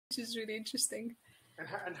is really interesting.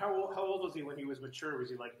 And how old was he when he was mature? Was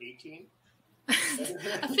he like 18?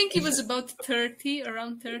 I think he was about 30,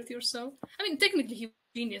 around 30 or so. I mean, technically he was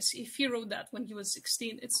a genius. If he wrote that when he was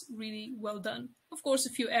 16, it's really well done. Of course, a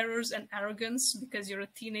few errors and arrogance because you're a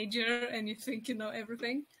teenager and you think you know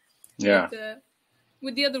everything. Yeah. But,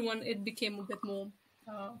 with the other one, it became a bit more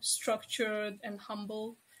structured and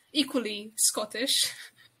humble. Equally Scottish.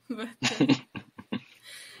 But,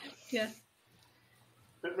 yeah.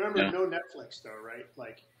 But remember, no Netflix though, right?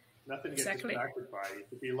 Like, nothing gets Exactly. distracted by. You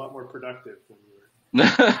could be a lot more productive than you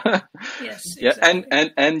were. Yes, Yeah,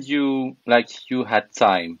 exactly. and you had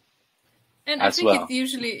time And as I think well.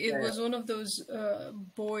 it was one of those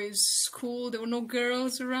boys' school. There were no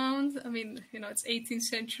girls around. I mean, it's 18th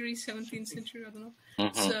century, 17th century, I don't know.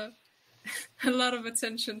 Mm-hmm. So a lot of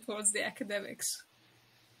attention towards the academics.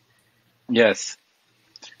 Yes.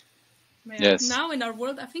 Yeah. Yes. Now in our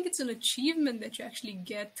world, I think it's an achievement that you actually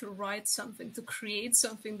get to write something, to create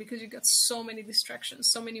something, because you got so many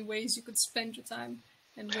distractions, so many ways you could spend your time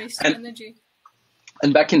and waste your energy.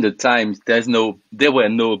 And back in the time, there were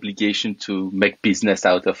no obligation to make business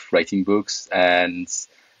out of writing books, and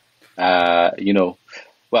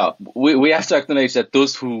well, we have to acknowledge that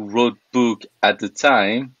those who wrote book at the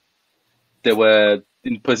time, they were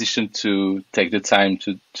in position to take the time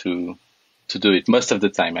to do it most of the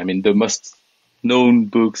time. I mean, the most known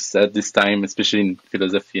books at this time, especially in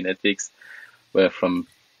philosophy and ethics, were from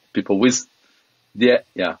people with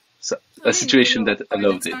a situation that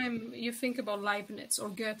allowed it. By the time you think about Leibniz or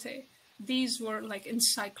Goethe, these were like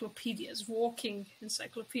encyclopedias, walking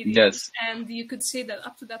encyclopedias. Yes. And you could say that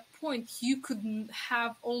up to that point, you could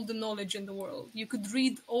have all the knowledge in the world. You could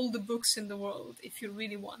read all the books in the world if you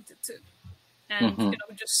really wanted to. And,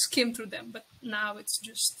 just skim through them. But now it's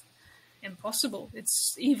just impossible.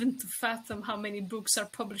 It's even to fathom how many books are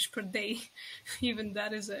published per day. Even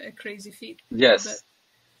that is a crazy feat. Yes. But,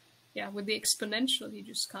 yeah, with the exponential, you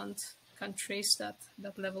just can't trace that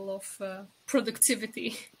level of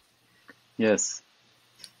productivity. Yes,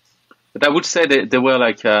 but I would say that they were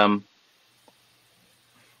like,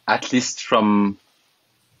 at least from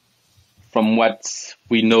what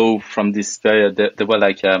we know from this period, they were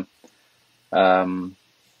like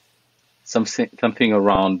something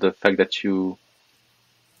around the fact that you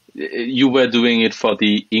were doing it for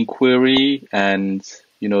the inquiry and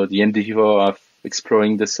the endeavor of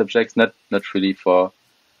exploring the subject, not really for,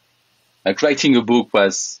 like, writing a book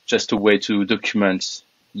was just a way to document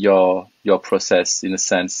your process in a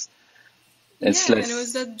sense. It's and it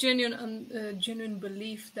was that genuine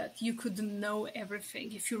belief that you could know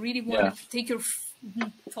everything. If you really wanted to take your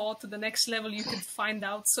thought to the next level, you could find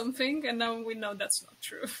out something, and now we know that's not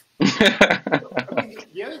true. I mean,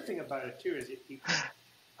 the other thing about it too is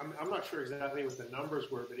I'm not sure exactly what the numbers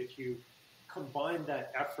were, but if you combine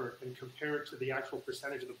that effort and compare it to the actual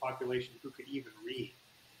percentage of the population who could even read.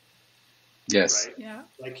 Yes. Right? Yeah.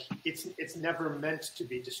 Like it's never meant to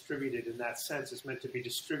be distributed in that sense. It's meant to be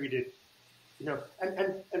distributed,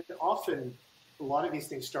 and often a lot of these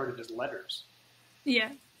things started as letters. Yeah.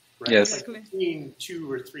 Right? Yes. Like between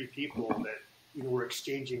 2 or 3 people that were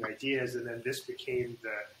exchanging ideas, and then this became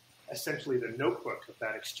essentially the notebook of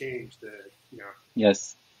that exchange.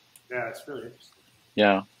 Yes. Yeah, it's really interesting.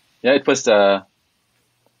 Yeah. Yeah, it was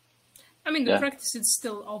I mean, the practice is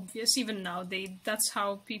still obvious, even now. That's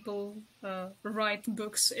how people write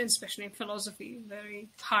books, especially in philosophy. Very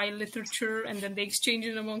high literature, and then they exchange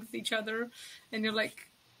it amongst each other. And you're like,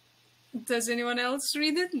 does anyone else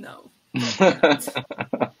read it? No.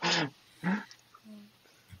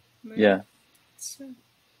 Yeah.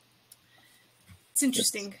 It's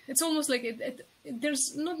interesting. It's almost like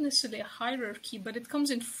there's not necessarily a hierarchy, but it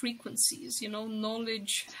comes in frequencies.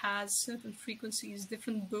 Knowledge has certain frequencies.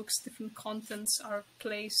 Different books, different contents are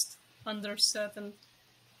placed under certain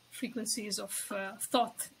frequencies of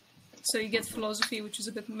thought. So you get philosophy, which is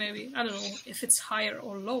a bit, maybe, I don't know if it's higher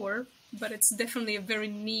or lower, but it's definitely a very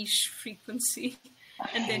niche frequency.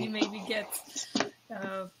 And then you maybe get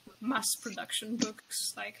mass production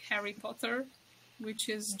books like Harry Potter, which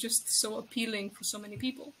is just so appealing for so many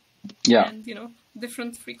people. Yeah. And,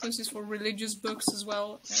 different frequencies for religious books as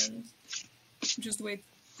well. And just wait.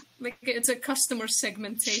 Like, it's a customer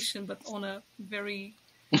segmentation, but on a very,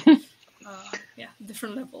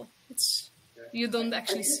 different level. You don't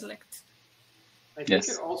actually select. I think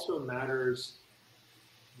it also matters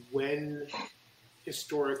when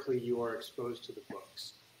historically you are exposed to the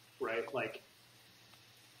books, right? Like,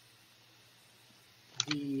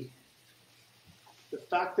 the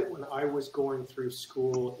fact that when I was going through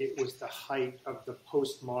school, it was the height of the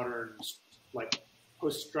postmodern, like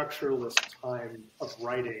post-structuralist time of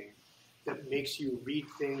writing, that makes you read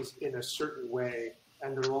things in a certain way,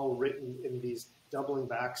 and they're all written in these doubling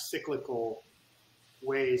back cyclical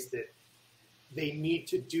ways that they need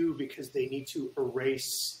to do because they need to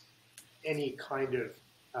erase any kind of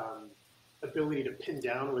ability to pin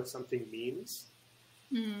down what something means.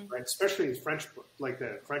 Right? Especially in French, like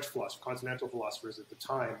the French philosophers, continental philosophers at the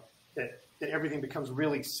time, that everything becomes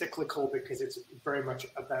really cyclical because it's very much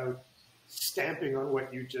about stamping on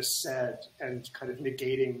what you just said and kind of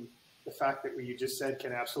negating the fact that what you just said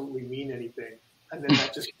can absolutely mean anything. And then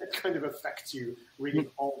that just kind of affects you reading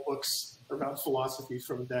all books around philosophy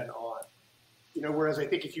from then on. You know, whereas I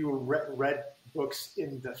think if you read books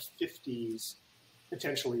in the 50s,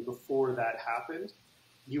 potentially before that happened,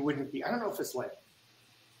 you wouldn't be, I don't know if it's like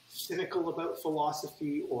cynical about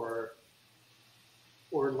philosophy or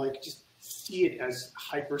like just see it as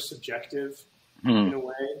hyper subjective in a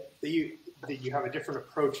way that you have a different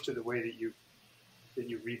approach to the way that you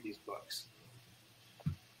read these books.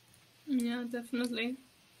 Yeah, definitely.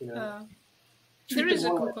 You know, there is a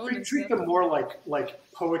component. Treat them more like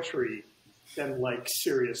poetry than like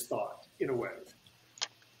serious thought in a way.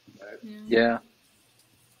 Right?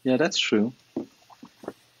 Yeah, that's true.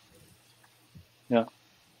 Yeah.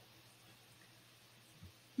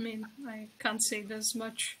 I mean, I can't say there's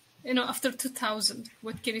much. You know, after 2000,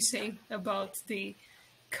 what can you say about the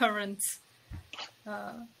current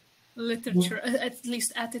literature, at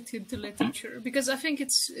least attitude to literature? Because I think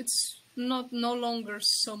it's no longer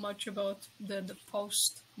so much about the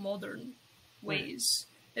postmodern ways.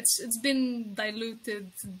 It's been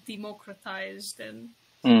diluted, democratized, and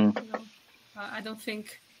you know, I don't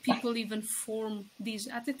think people even form these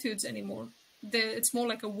attitudes anymore. It's more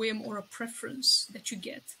like a whim or a preference that you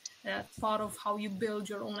get, part of how you build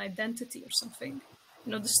your own identity or something.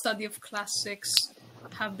 You know, the study of classics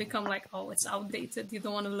have become like, oh, it's outdated. You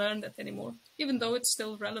don't want to learn that anymore, even though it's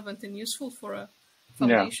still relevant and useful for a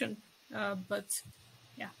foundation. But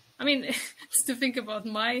yeah, I mean, to think about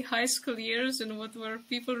my high school years and what were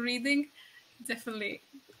people reading, definitely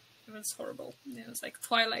it was horrible. It was like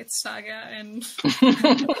Twilight Saga, and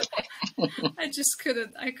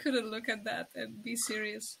I couldn't look at that and be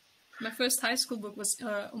serious. My first high school book was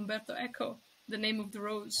Umberto Eco, The Name of the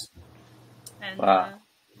Rose. And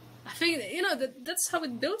I think, you know, that's how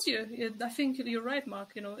it builds you. I think you're right,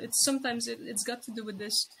 Mark. You know, sometimes it's got to do with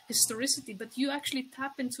this historicity, but you actually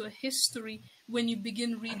tap into a history when you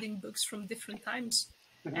begin reading books from different times.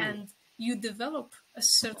 And you develop a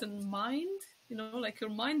certain mind, you know, like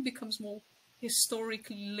your mind becomes more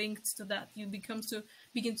historically linked to that. You begin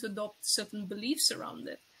to adopt certain beliefs around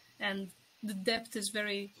it. And the depth is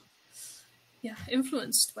very,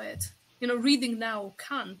 influenced by it. You know, reading now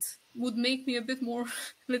Kant would make me a bit more,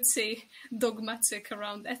 let's say, dogmatic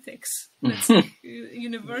around ethics. Let's say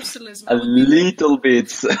universalism. A little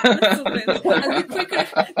bit. I'd be quicker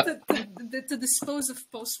to dispose of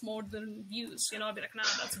postmodern views. You know, I'd be like, nah,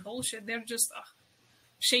 that's bullshit. They're just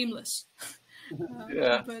shameless.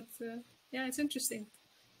 But it's interesting.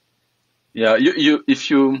 Yeah,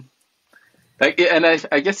 if you like, and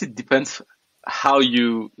I guess it depends how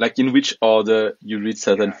you, like, in which order you read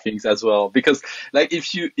certain things as well, because like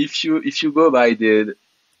if you go by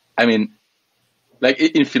I mean, like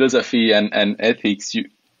in philosophy and ethics,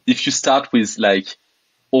 if you start with like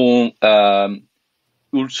all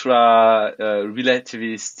ultra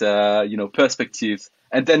relativist perspectives,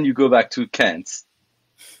 and then you go back to Kant,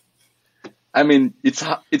 I mean, it's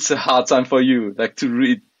a hard time for you, like, to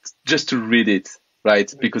read it,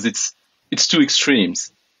 right? Because it's two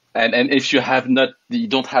extremes. And if you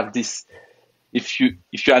don't have this, if you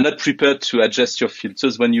are not prepared to adjust your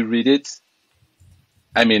filters when you read it,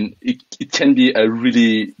 I mean, it can be a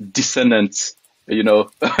really dissonant,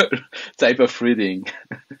 type of reading,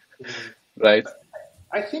 right?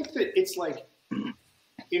 I think that it's like,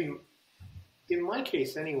 in my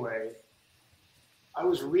case anyway, I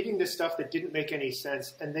was reading this stuff that didn't make any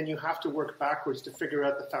sense, and then you have to work backwards to figure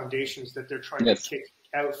out the foundations that they're trying to kick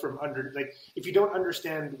out from under. Like, if you don't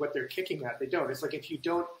understand what they're kicking at, they don't. It's like if you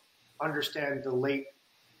don't understand the late,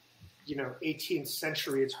 18th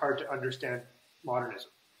century, it's hard to understand modernism.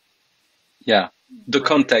 Yeah, the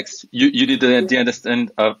context. You did the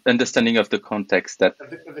understanding of the context of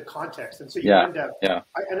the context, and so you end up. Yeah.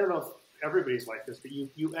 I don't know if everybody's like this, but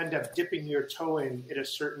you end up dipping your toe in a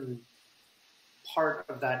certain part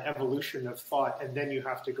of that evolution of thought, and then you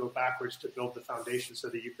have to go backwards to build the foundation so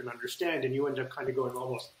that you can understand, and you end up kind of going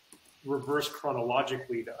almost reverse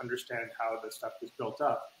chronologically to understand how the stuff was built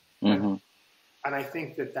up. And I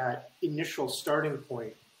think that initial starting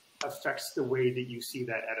point affects the way that you see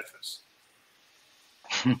that edifice.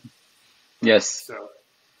 Yes.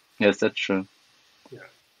 Yes, that's true. Yeah.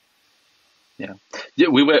 Yeah. Yeah,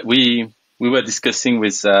 we were discussing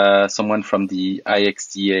with someone from the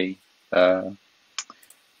IXDA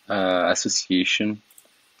association.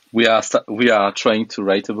 We are trying to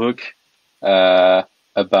write a book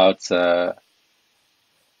about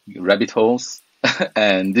rabbit holes,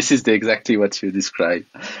 and this is exactly what you describe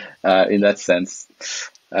in that sense.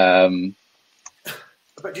 But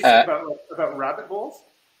do you think about rabbit holes?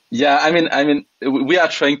 Yeah, I mean, we are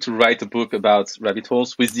trying to write a book about rabbit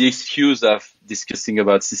holes with the excuse of discussing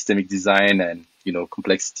about systemic design and,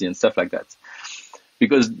 complexity and stuff like that.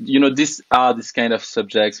 Because, these are this kind of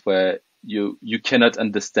subjects where you cannot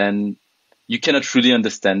really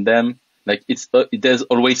understand them. Like there's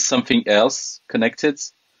always something else connected,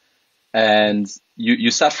 and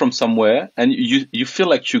you start from somewhere and you feel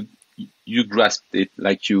like you grasp it,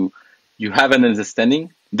 like you have an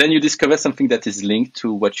understanding. Then you discover something that is linked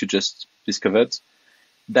to what you just discovered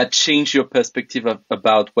that change your perspective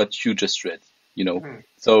about what you just read,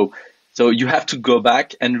 So you have to go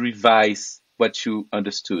back and revise what you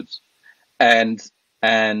understood. And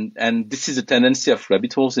this is a tendency of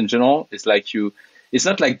rabbit holes in general. It's like it's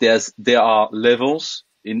not like there are levels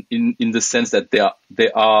in the sense that there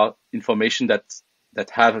are information that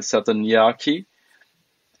have a certain hierarchy.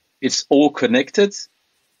 It's all connected.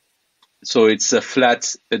 So it's a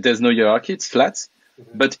flat, there's no hierarchy, it's flat,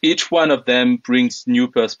 but each one of them brings new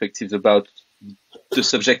perspectives about the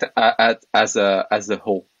subject as a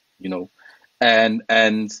whole,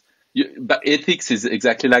 but ethics is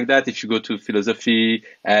exactly like that. If you go to philosophy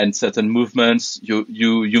and certain movements,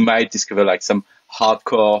 you might discover like some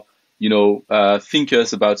hardcore,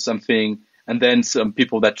 thinkers about something, and then some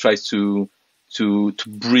people that tries to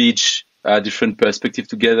bridge different perspective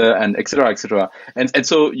together, and et cetera. And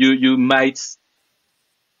so you might,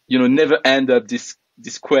 never end up this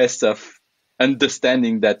quest of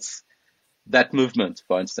understanding that movement,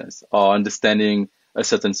 for instance, or understanding a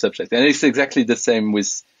certain subject. And it's exactly the same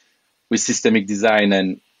with systemic design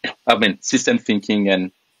and, system thinking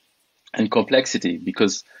and complexity,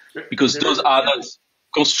 because those are not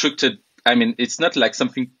constructed. It's not like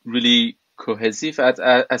something really cohesive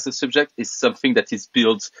as a subject. It's something that is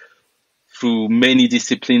built through many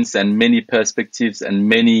disciplines and many perspectives and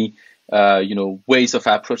many, ways of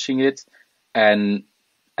approaching it. And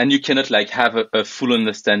you cannot like have a full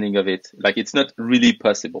understanding of it. Like it's not really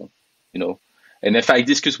possible, And if I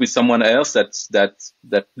discuss with someone else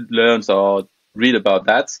that learns or read about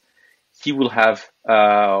that, he will have,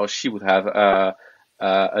 or she would have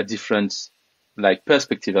a different like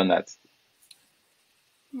perspective on that.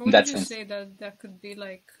 Would you say that there could be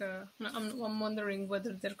like, I'm wondering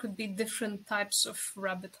whether there could be different types of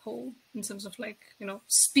rabbit hole in terms of like,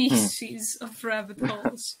 species of rabbit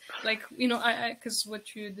holes. Like, because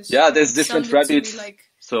what you described. Yeah, there's different rabbits. Like...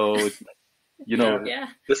 So,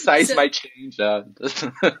 the size might change. But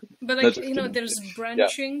like, there's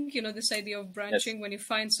branching, this idea of branching when you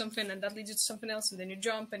find something and that leads you to something else and then you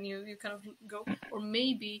jump and you kind of go. Or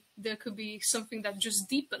maybe there could be something that just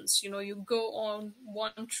deepens, you go on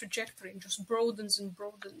one trajectory and just broadens and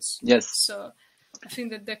broadens. Yes. So I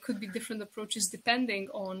think that there could be different approaches depending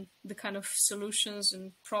on the kind of solutions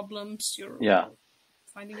and problems you're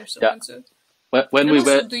finding yourself into. When and we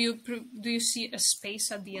also, were, do you see a space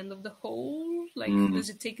at the end of the hole? Like, does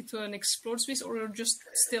it take you to an explored space, or you're just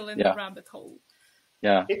still in the rabbit hole?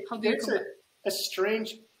 Yeah, there's a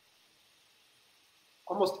strange,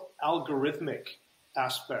 almost algorithmic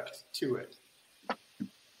aspect to it,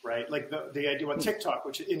 right? Like the idea about TikTok,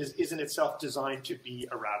 which is in itself designed to be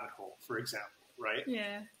a rabbit hole, for example, right?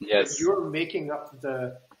 Yeah. Yes. You're making up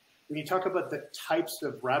when you talk about the types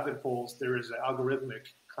of rabbit holes, there is an algorithmic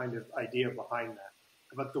kind of idea behind that,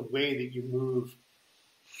 about the way that you move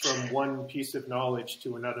from one piece of knowledge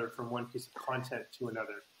to another, from one piece of content to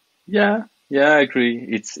another. Yeah, I agree.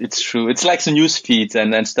 It's true. It's like the news feeds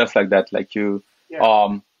and stuff like that. Like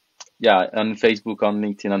on Facebook, on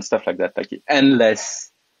LinkedIn, and stuff like that. Like endless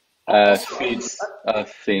feeds of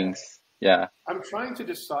things. Yeah. I'm trying to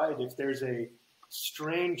decide if there's a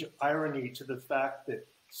strange irony to the fact that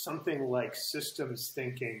something like systems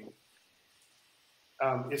thinking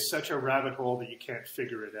is such a rabbit hole that you can't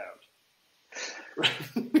figure it out.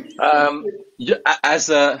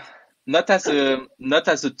 Not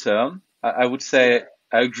as a term, I would say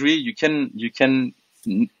I agree. You can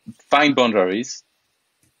find boundaries.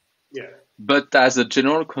 Yeah. But as a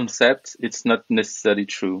general concept, it's not necessarily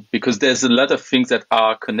true, because there's a lot of things that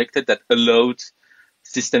are connected that allowed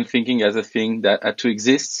system thinking as a thing that to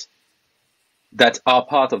exist, that are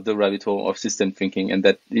part of the rabbit hole of system thinking, and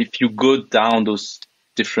that if you go down those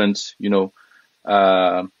different,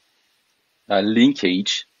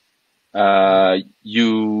 linkage,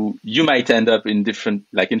 you might end up in different,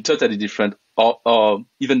 like in totally different or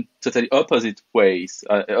even totally opposite ways,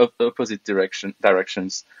 opposite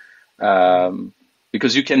directions.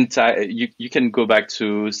 Because you can you can go back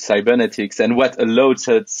to cybernetics and what allowed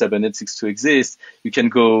cybernetics to exist. You can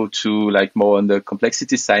go to like more on the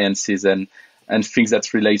complexity sciences and things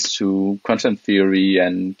that relates to quantum theory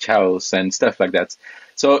and chaos and stuff like that.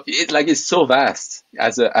 So it's so vast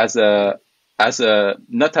as a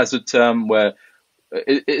not as a term where,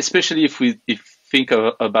 especially if we think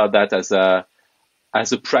about that as a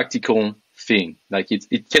practical thing, like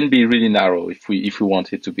it can be really narrow if we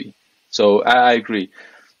want it to be. So I agree,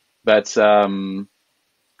 but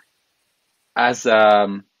as as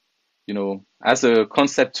a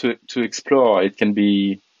concept to explore, it can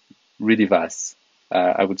be really vast.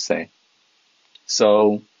 I would say.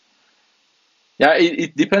 So yeah,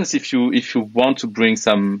 it depends if you want to bring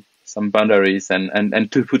some boundaries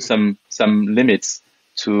and to put some limits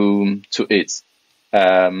to it.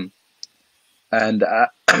 And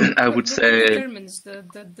I would What say determines the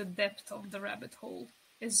depth of the rabbit hole?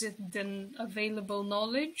 Is it then available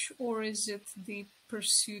knowledge, or is it the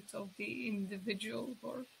pursuit of the individual,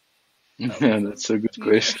 or that's a good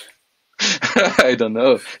question. I don't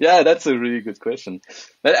know. Yeah, that's a really good question.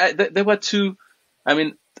 But there were two. I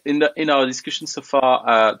mean, in our discussion so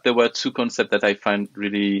far, there were two concepts that I find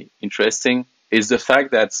really interesting. Is the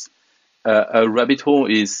fact that a rabbit hole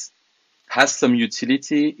has some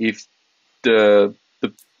utility if the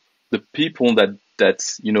people that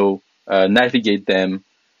navigate them.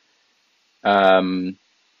 I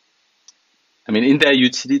mean, in their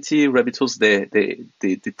utility, rabbit holes they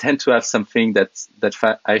tend to have something that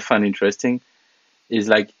I find interesting. Is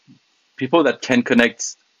like people that can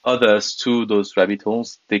connect others to those rabbit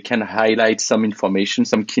holes. They can highlight some information,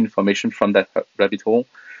 some key information from that rabbit hole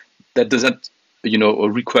that doesn't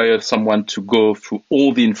require someone to go through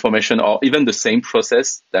all the information or even the same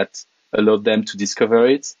process that allowed them to discover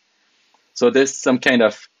it. So there's some kind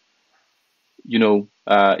of,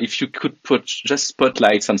 if you could put just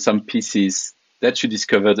spotlights on some pieces that you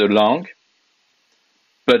discovered along,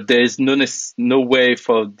 but there's no way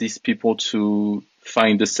for these people to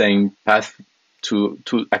find the same path to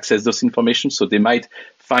access those information. So they might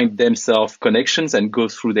find themselves connections and go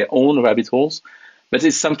through their own rabbit holes. But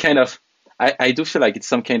it's some kind of, I do feel like it's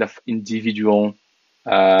some kind of individual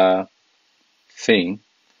thing.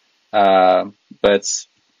 But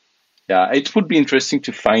yeah, it would be interesting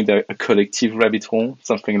to find a collective rabbit hole,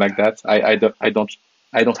 something like that. I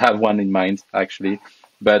don't have one in mind actually,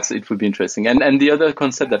 but it would be interesting. And the other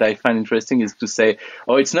concept that I find interesting is to say,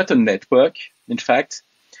 oh, it's not a network. In fact,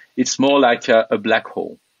 it's more like a black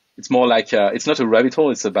hole. It's more like it's not a rabbit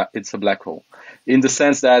hole. It's a black hole, in the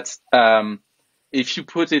sense that if you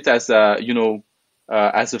put it as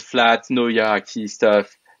as a flat, no hierarchy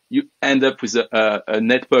stuff, you end up with a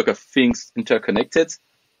network of things interconnected.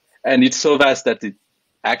 And it's so vast that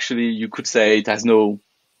you could say it has no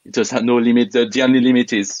limit. The only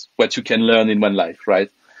limit is what you can learn in one life,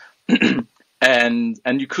 right? and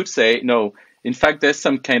you could say, no, in fact, there's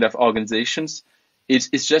some kind of organizations.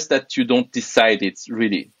 It's just that you don't decide it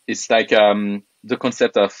really. It's like the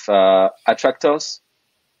concept of attractors.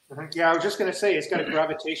 Yeah, I was just going to say it's got a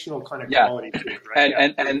gravitational kind of quality to it,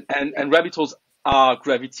 right? And rabbit holes are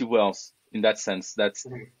gravity wells in that sense. That's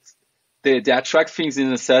they attract things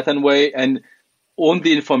in a certain way, and all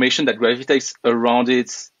the information that gravitates around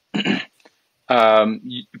it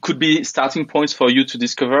could be starting points for you to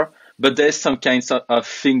discover. But there's some kind of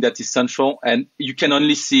thing that is central, and you can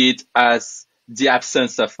only see it as the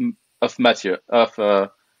absence of matter,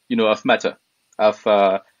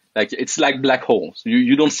 like it's like black holes.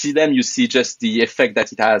 You don't see them; you see just the effect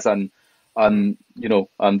that it has on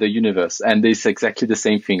the universe, and it's exactly the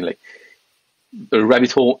same thing. Like a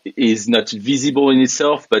rabbit hole is not visible in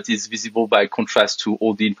itself, but is visible by contrast to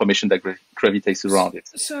all the information that gravitates around it.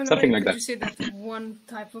 So something like that. You say that one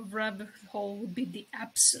type of rabbit hole would be the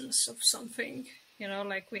absence of something.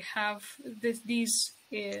 Like we have these.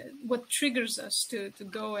 What triggers us to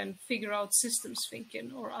go and figure out systems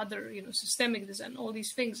thinking or other systemic design, all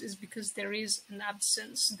these things, is because there is an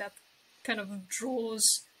absence that kind of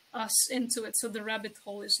draws us into it. So the rabbit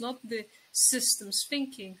hole is not the systems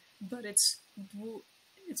thinking, but it's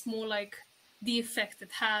more like the effect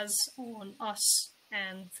it has on us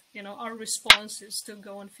and our responses to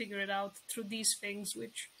go and figure it out through these things,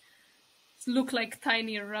 which look like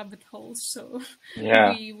tinier rabbit holes. So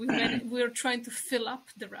yeah, we're trying to fill up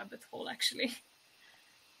the rabbit hole actually.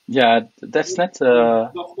 Yeah, that's not the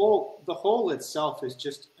hole itself is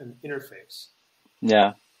just an interface.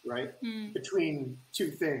 Yeah. Right? Between two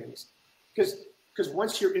things. Because because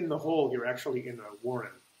once you're in the hole, you're actually in a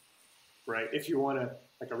warren, right? If you want to,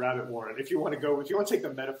 like a rabbit warren, if you want to take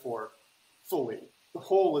the metaphor fully, the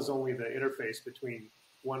hole is only the interface between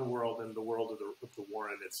one world and the world of the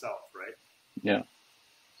warren itself, right? Yeah.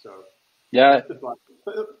 So yeah, but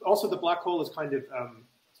also the black hole is kind of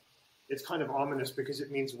it's kind of ominous because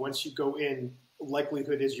it means once you go in,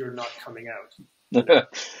 likelihood is you're not coming out.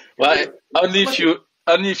 well, only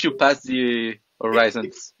if you pass the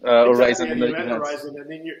horizons, Exactly, horizon. yeah, the event events. horizon, and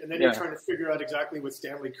then you're trying to figure out exactly what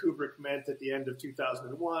Stanley Kubrick meant at the end of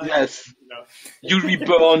 2001. Yes, you know. You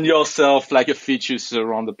reborn yourself like a fetus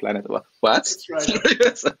around the planet. What? That's right. You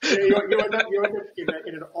end up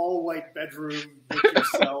in an all-white bedroom with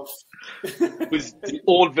yourself. With the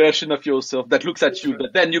old version of yourself that looks at you,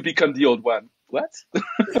 but then you become the old one. What?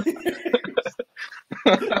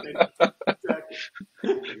 Exactly.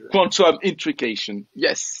 Quantum intrication.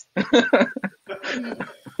 Yes.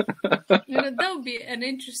 That would be an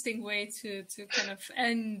interesting way to kind of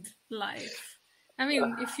end life. I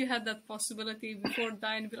mean, if you had that possibility before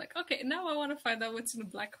dying, be like, okay, now I want to find out what's in a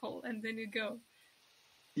black hole, and then you go.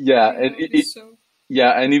 Yeah, and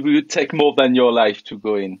and it would take more than your life to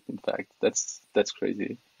go in. In fact, that's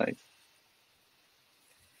crazy, right?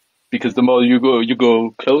 Because the more you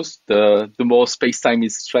go close, the more space time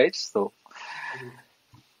is stretched. So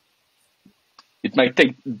it might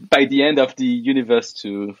take by the end of the universe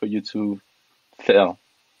for you to fail,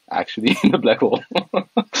 actually, in the black hole.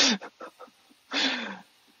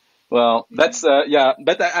 Well, that's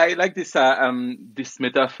but I like this this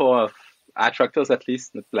metaphor of attractors, at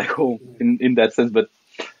least not black hole in that sense, but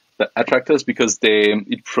the attractors, because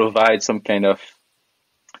it provides some kind of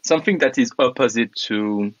something that is opposite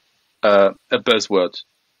to a buzzword,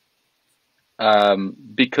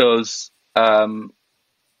 because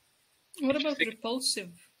what about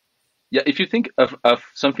repulsive? Yeah, if you think of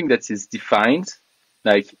something that is defined,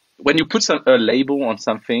 like when you put a label on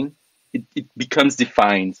something, it becomes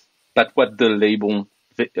defined. But what the label,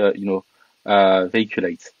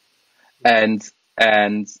 vehiculates, and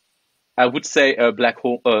I would say a black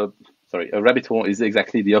hole, a rabbit hole is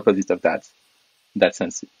exactly the opposite of that. In that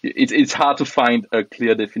sense, it's hard to find a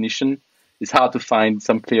clear definition. It's hard to find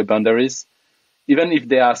some clear boundaries, even if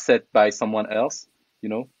they are set by someone else.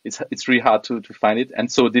 It's really hard to find it. And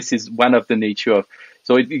so this is one of the nature of.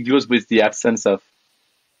 So it goes with the absence of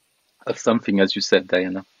something, as you said,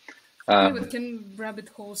 Diana. But can rabbit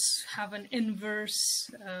holes have an inverse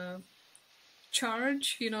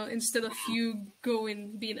charge? Instead of you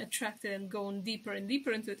being attracted and going deeper and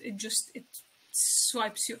deeper into it, it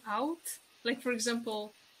swipes you out. Like, for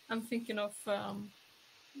example, I'm thinking of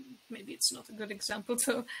maybe it's not a good example,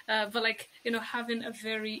 but like having a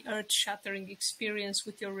very earth-shattering experience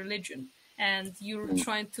with your religion, and you're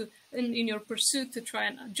trying to, in your pursuit to try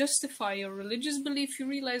and justify your religious belief, you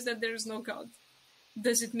realize that there is no God.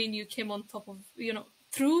 Does it mean you came on top of,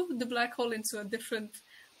 through the black hole into a different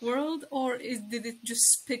world, or did it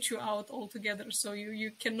just spit you out altogether so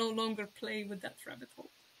you can no longer play with that rabbit hole?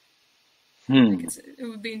 Like it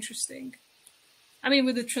would be interesting. I mean,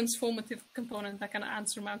 with the transformative component, I can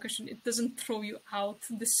answer my question. It doesn't throw you out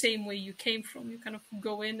the same way you came from. You kind of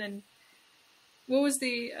go in and...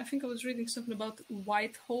 I think I was reading something about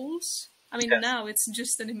white holes. I mean, Now it's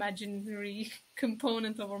just an imaginary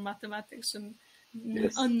component of our mathematics and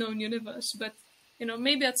unknown universe, but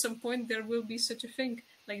maybe at some point there will be such a thing,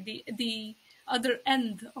 like the other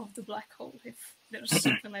end of the black hole, if there's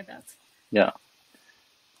something like that. Yeah,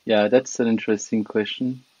 that's an interesting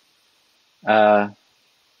question.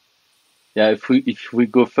 If we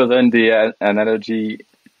go further in the analogy,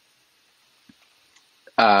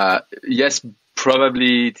 yes,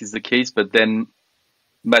 probably it is the case, but then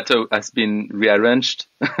matter has been rearranged,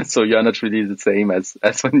 so you're not really the same as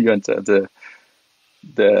when you enter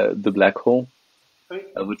the black hole.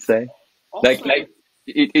 I would say, also, like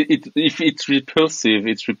if it's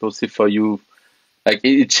repulsive for you. Like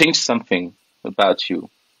it changed something about you,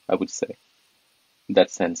 I would say, in that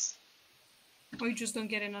sense. Or you just don't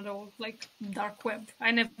get in at all, like dark web.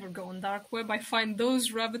 I never go on dark web. I find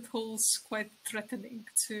those rabbit holes quite threatening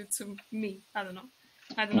to me. I don't know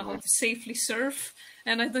how to safely surf,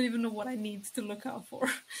 and I don't even know what I need to look out for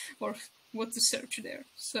or what to search there.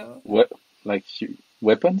 So what, like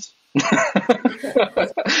weapons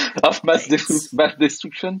of mass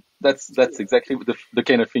destruction? That's exactly the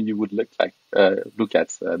kind of thing you would look at,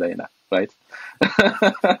 Diana, right?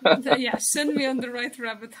 Yeah, send me on the right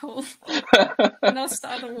rabbit hole, and I'll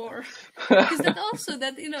start a war. Because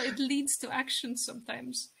it leads to action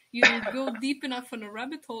sometimes. You go deep enough on a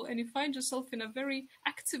rabbit hole and you find yourself in a very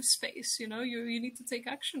active space. You need to take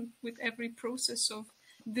action with every process of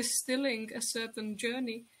distilling a certain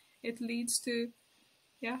journey, it leads to,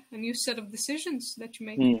 a new set of decisions that you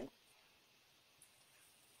make. Mm.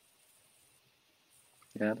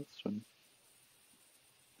 Yeah, that's true.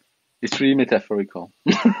 It's really metaphorical.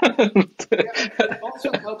 It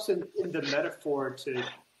also helps in the metaphor to,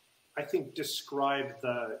 I think, describe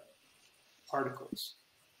the particles,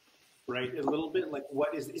 right? A little bit like,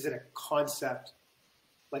 what is it a concept?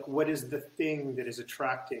 Like, what is the thing that is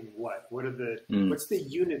attracting what? What's the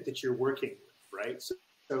unit that you're working with, right?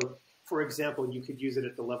 So, for example, you could use it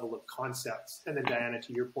at the level of concepts. And then, Diana,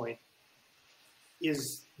 to your point,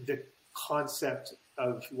 is the concept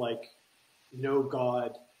of like no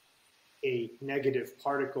God a negative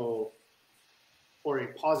particle or a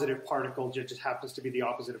positive particle just happens to be the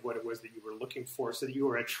opposite of what it was that you were looking for, so that you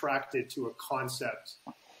are attracted to a concept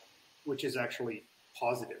which is actually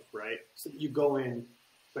positive, right? So you go in,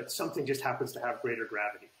 but something just happens to have greater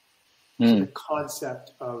gravity. So the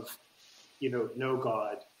concept of, no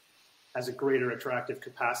God has a greater attractive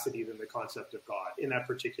capacity than the concept of God in that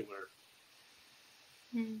particular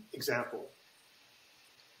example.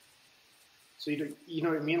 So you know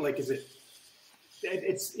what I mean? Like, it's.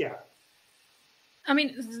 I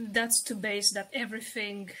mean, that's to base that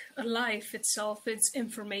everything, life itself, it's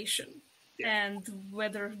information. Yeah. And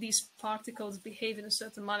whether these particles behave in a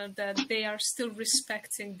certain manner, that they are still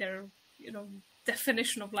respecting their,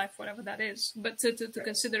 definition of life, whatever that is. But to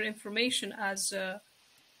consider information as, the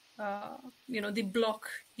block,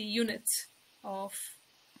 the unit of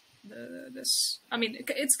this. I mean,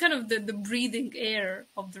 it's kind of the breathing air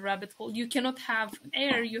of the rabbit hole. You cannot have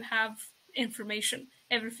air, you have information.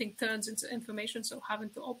 Everything turns into information. So having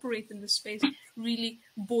to operate in this space really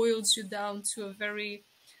boils you down to a very,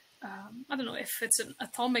 I don't know if it's an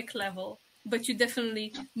atomic level, but you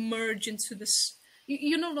definitely merge into this.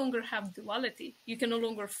 You no longer have duality. You can no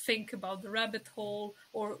longer think about the rabbit hole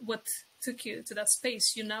or what took you to that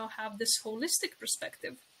space. You now have this holistic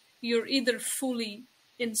perspective. You're either fully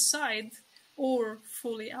inside or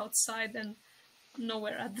fully outside and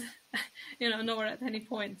nowhere at any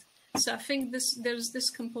point. So I think there's this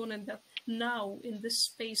component that now in this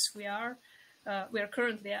space we are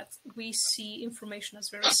currently at, we see information as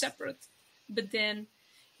very separate, but then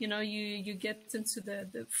you get into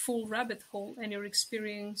the full rabbit hole and you're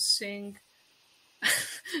experiencing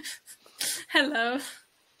hello.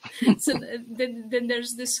 So then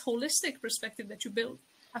there's this holistic perspective that you build.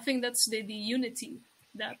 I think that's the unity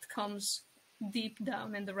that comes deep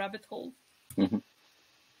down in the rabbit hole. Mm-hmm.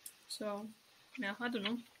 So yeah, I don't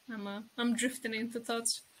know. I'm drifting into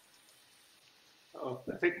thoughts. Oh,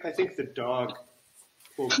 I think the dog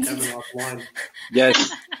pulled Kevin offline.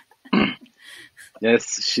 Yes.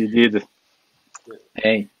 Yes, she did.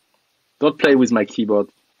 Hey, don't play with my keyboard.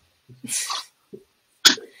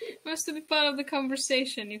 Wants to be part of the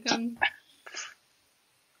conversation. You can.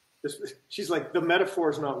 She's like, the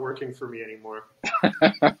metaphor's not working for me anymore.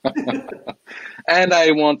 And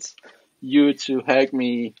I want you to hug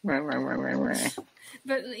me.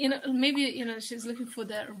 But maybe she's looking for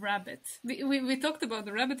the rabbit. We talked about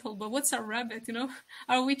the rabbit hole, but what's our rabbit?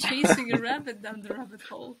 Are we chasing a rabbit down the rabbit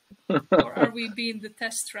hole, or are we being the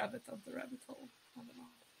test rabbit of the rabbit hole? I don't know.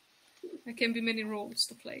 There can be many roles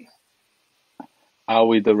to play. Are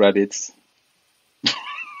we the rabbits?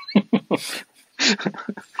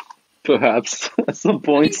 Perhaps at some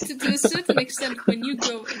point. To a certain extent, when you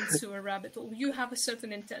go into a rabbit hole, you have a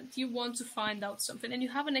certain intent. You want to find out something, and you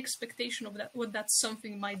have an expectation of what that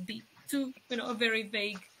something might be, to a very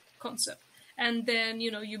vague concept. And then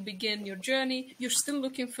you begin your journey. You're still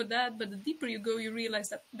looking for that, but the deeper you go, you realize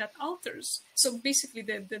that alters. So basically,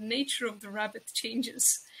 the nature of the rabbit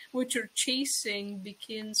changes. What you're chasing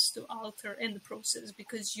begins to alter in the process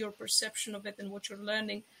because your perception of it and what you're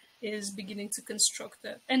learning is beginning to construct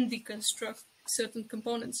and deconstruct certain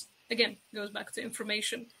components. Again, goes back to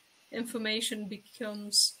information. Information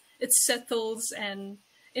it settles and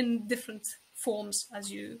in different forms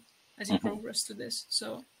as you progress to this.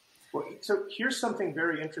 So here's something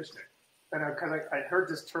very interesting, and I heard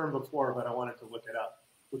this term before, but I wanted to look it up,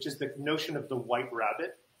 which is the notion of the white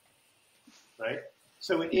rabbit, right?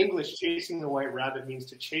 So in English, chasing the white rabbit means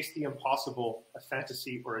to chase the impossible, a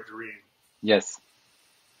fantasy or a dream. Yes.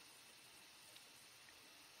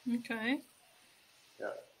 Okay. Yeah.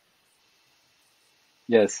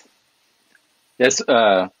 Yes. Yes.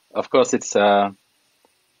 Of course, it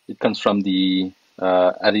comes from the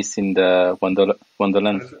Alice in the Wonderland.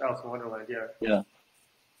 Alice in Wonderland. Yeah. Yeah.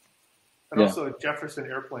 And also Jefferson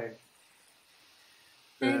Airplane.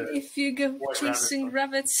 And if you go chasing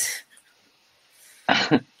rabbits.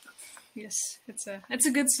 Yes, it's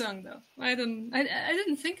a good song though. I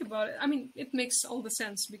didn't think about it. I mean, it makes all the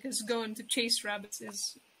sense because going to chase rabbits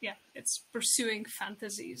is, yeah, it's pursuing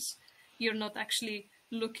fantasies. You're not actually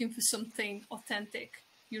looking for something authentic.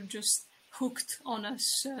 You're just hooked on a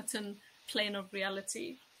certain plane of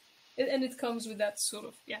reality. And it comes with that sort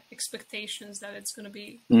of, yeah, expectations that it's going to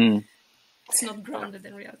be, it's not grounded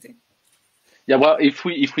in reality. Yeah, well, if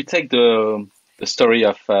we take the story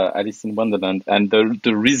of Alice in Wonderland, and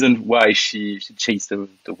the reason why she chased the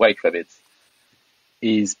white rabbit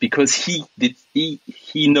is because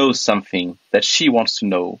he knows something that she wants to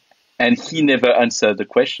know, and he never answered the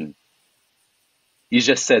question. He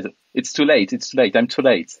just said, "It's too late. It's too late. I'm too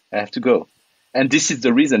late. I have to go." And this is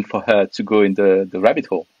the reason for her to go in the rabbit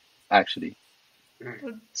hole, actually.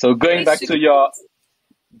 So going back to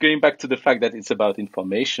the fact that it's about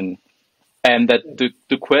information, and that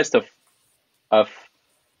the quest of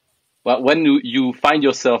well, when you find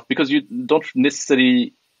yourself, because you don't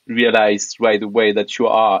necessarily realize right away that you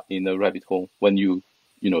are in a rabbit hole when you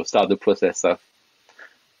start the process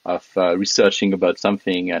of researching about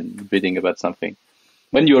something and reading about something.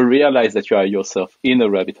 When you realize that you are yourself in a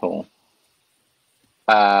rabbit hole,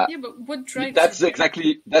 yeah, but what drives that's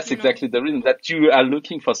exactly the reason that you are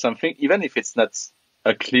looking for something, even if it's not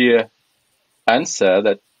a clear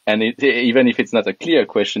answer, even if it's not a clear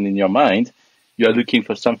question in your mind, you are looking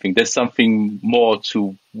for something. There's something more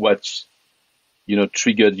to what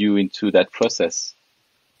triggered you into that process,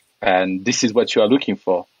 and this is what you are looking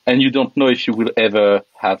for. And you don't know if you will ever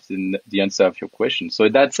have the answer of your question. So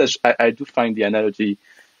I do find the analogy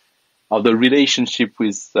of the relationship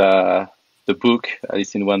with the book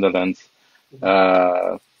Alice in Wonderland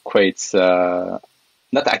quite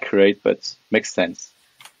not accurate, but makes sense.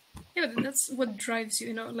 Yeah, but that's what drives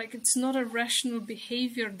you, like it's not a rational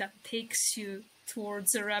behavior that takes you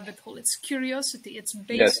towards a rabbit hole. It's curiosity. It's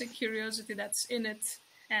basic curiosity that's in it.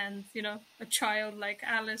 And, a child like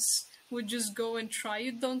Alice would just go and try.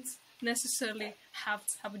 You don't necessarily have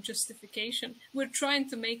to have a justification. We're trying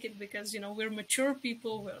to make it because, we're mature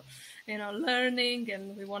people, we're, learning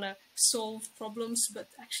and we want to solve problems. But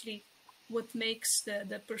actually, what makes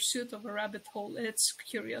the pursuit of a rabbit hole, it's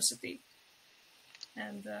curiosity.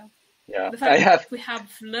 And the fact that we have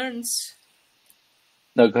learned.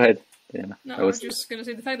 No, go ahead. Yeah, no, I was just going to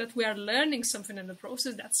say the fact that we are learning something in the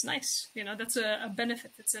process, that's nice. That's a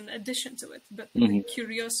benefit. It's an addition to it. But the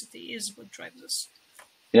curiosity is what drives us.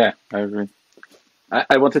 Yeah, I agree.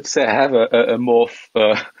 I wanted to say I have a more,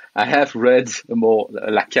 I have read a more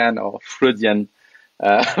Lacan or Freudian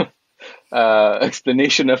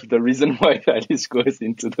explanation of the reason why Alice goes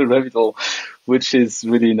into the rabbit hole, which is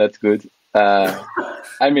really not good.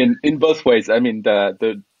 I mean, in both ways. I mean,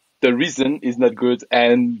 the reason is not good,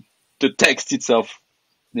 and the text itself,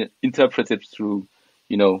 interpreted through,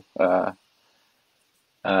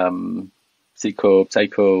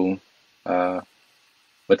 psycho,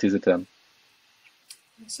 what is the term?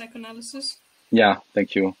 Psychoanalysis. Yeah,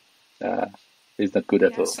 thank you. It's not good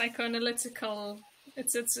at all. Psychoanalytical.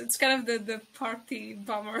 It's kind of the party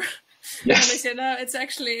bomber. Yes. And they say no,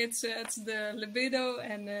 it's the libido,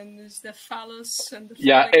 and then there's the phallus and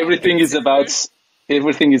the everything is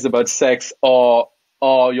about sex or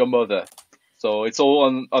your mother. So it's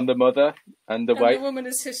all on the mother and the wife. The woman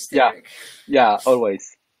is hysteric. Yeah,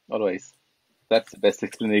 always. That's the best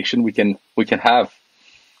explanation we can have,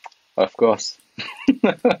 of course. It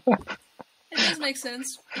does make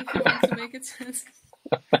sense if you want to make it sense.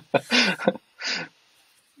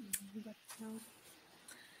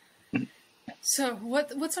 So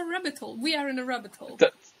what's a rabbit hole? We are in a rabbit hole.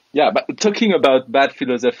 But talking about bad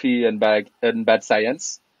philosophy and bad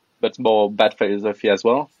science, but more bad philosophy as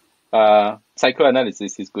well.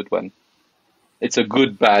 Psychoanalysis is a good one. It's a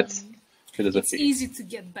good bad philosophy. It's easy to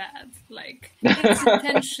get bad. Like its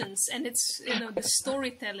intentions and it's the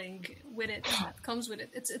storytelling with it that comes with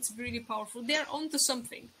it. It's really powerful. They're onto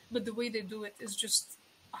something, but the way they do it is just.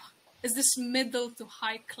 Is this middle to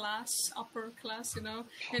high class, upper class, and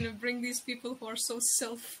bring these people who are so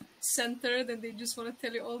self-centered and they just want to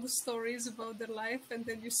tell you all the stories about their life, and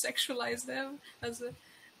then you sexualize them as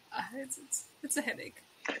it's a headache.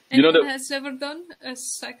 Anyone has ever done a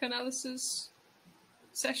psychoanalysis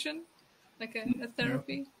session, like a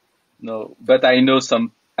therapy? No, but I know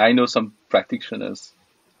some practitioners,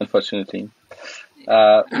 unfortunately.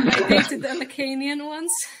 I dated the Lacanian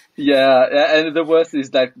ones. Yeah, and the worst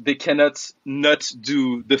is that they cannot not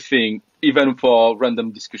do the thing, even for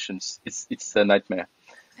random discussions. It's a nightmare.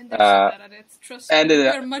 And they're so bad at it. Trust me,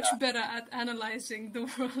 they're much better at analyzing the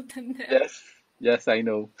world than them. Yes, I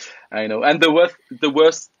know. And the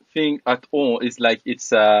worst thing at all is like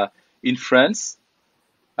it's in France.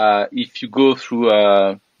 if you go through,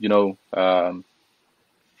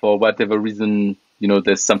 for whatever reason,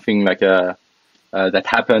 there's something like that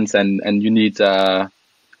happens, and you need a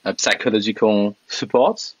psychological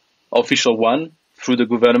support, official one through the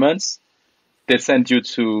governments, they send you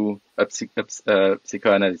to a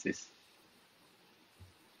psychoanalysis.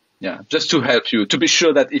 Yeah, just to help you, to be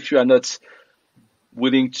sure that if you are not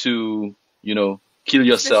willing to, kill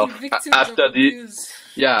yourself after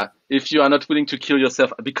if you are not willing to kill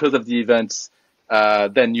yourself because of the events,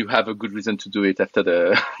 then you have a good reason to do it after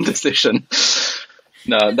the the session.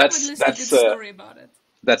 No, that's story about it.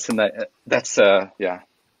 That's a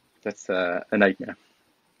nightmare.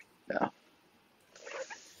 Yeah.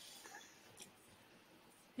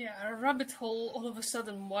 Yeah, a rabbit hole all of a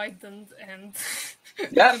sudden widened and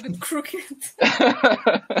Yeah. a bit crooked.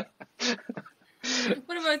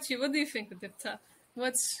 What about you? What do you think, Adipta?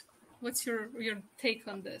 What's your take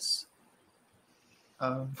on this?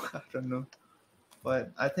 I don't know, but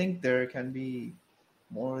I think there can be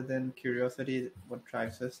more than curiosity. What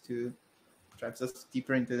drives us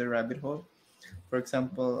deeper into the rabbit hole. For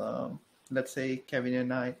example, let's say Kevin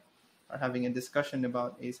and I are having a discussion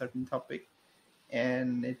about a certain topic,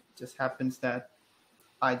 and it just happens that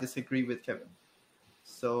I disagree with Kevin.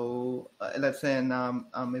 So let's say I'm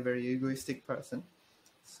a very egoistic person.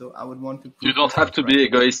 So I would want to. You don't have to be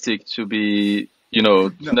egoistic to be,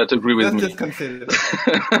 to not agree with me. Let's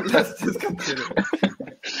just consider.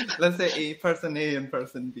 Let's say a person A and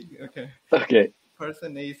person B. Okay. Okay.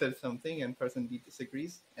 Person A says something and person B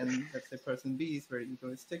disagrees, and let's say person B is very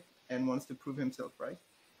egoistic and wants to prove himself right.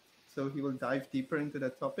 So he will dive deeper into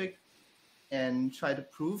that topic and try to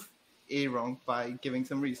prove A wrong by giving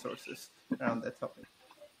some resources around that topic.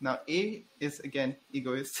 Now A is again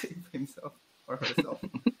egoistic himself or herself.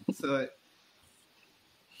 So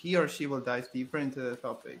he or she will dive deeper into the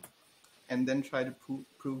topic and then try to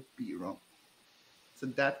prove B wrong. So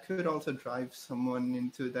that could also drive someone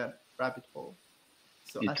into that rabbit hole.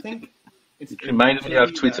 So I think it reminds me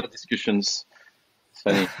of Twitter discussions. It's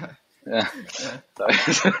funny. Yeah.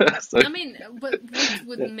 I mean, but what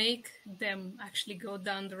would make them actually go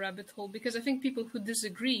down the rabbit hole? Because I think people who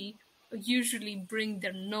disagree usually bring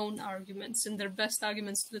their known arguments and their best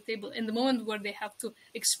arguments to the table. In the moment where they have to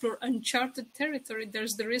explore uncharted territory,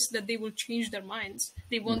 there's the risk that they will change their minds.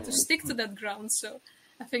 They want to stick to that ground. So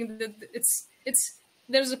I think that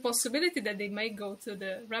there's a possibility that they may go to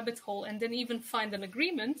the rabbit hole and then even find an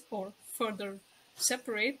agreement or further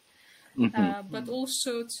separate, but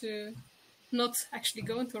also to not actually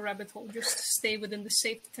go into a rabbit hole, just stay within the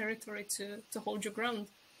safe territory to hold your ground.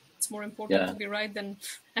 It's more important to be right than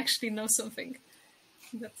actually know something.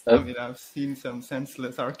 I've seen some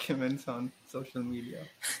senseless arguments on social media.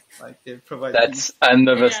 Like they provide. That's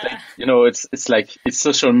another thing. It's like it's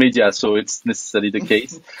social media, so it's necessarily the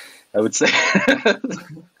case. I would say. I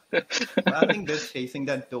think they're chasing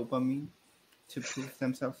that dopamine to prove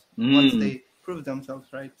themselves. Once they prove themselves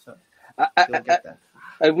right, so they'll get that.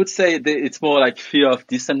 I would say it's more like fear of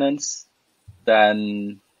dissonance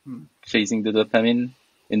than chasing the dopamine.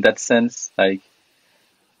 In that sense, like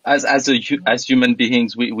as human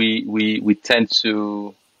beings, we tend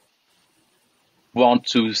to want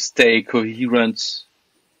to stay coherent,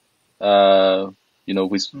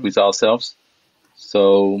 with ourselves.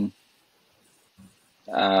 So,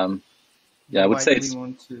 I would say we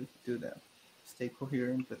want to do that, stay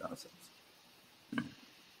coherent with ourselves.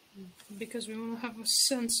 Because we want to have a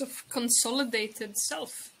sense of consolidated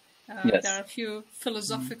self. Yes. There are a few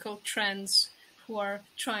philosophical trends who are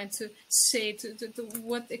trying to say to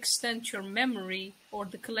what extent your memory or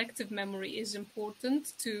the collective memory is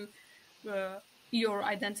important to your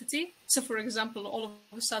identity. So, for example, all of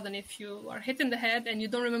a sudden, if you are hit in the head and you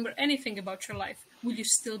don't remember anything about your life, will you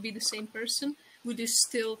still be the same person? Will you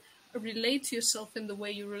still relate to yourself in the way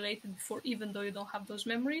you related before, even though you don't have those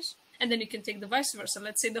memories? And then you can take the vice versa.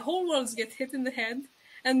 Let's say the whole world gets hit in the head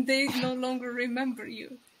and they no longer remember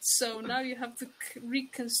you. So now you have to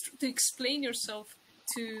to explain yourself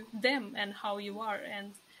to them and how you are,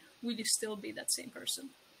 and will you still be that same person?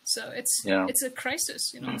 So it's a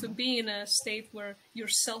crisis, to be in a state where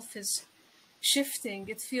yourself is shifting.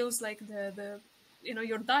 It feels like the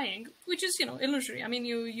you're dying, which is illusory. I mean,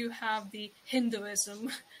 you have the Hinduism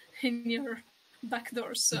in your back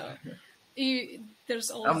door, so there's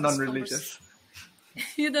all. I'm non-religious.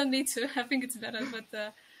 You don't need to. I think it's better,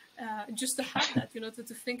 but. Just to have that,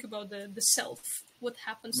 to think about the self, what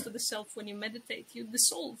happens to the self when you meditate, you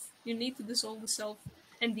need to dissolve the self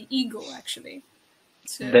and the ego, actually.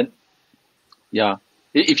 Then,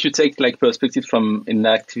 if you take like perspective from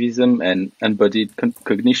inactivism and embodied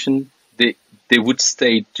cognition, they would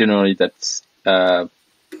state generally that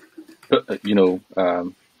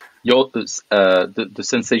your the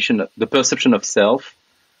sensation, the perception of self,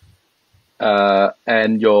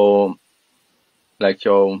 and your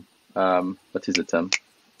what is the term?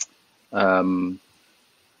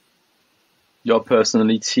 Your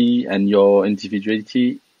personality and your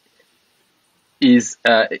individuality is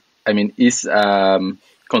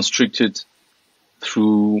constricted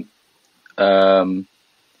through the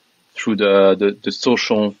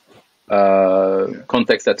social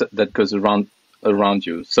context that goes around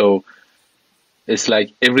you. So it's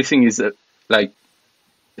like everything is like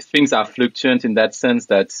things are fluctuant in that sense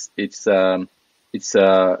that it's a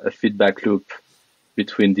feedback loop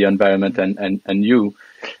between the environment and you.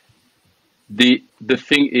 The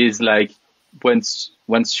thing is, like, once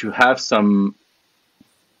you have some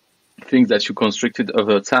things that you constructed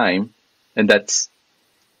over time and that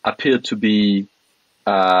appear to be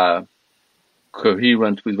coherent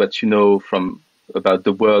with what you know about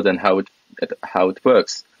the world and how it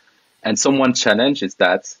works, and someone challenges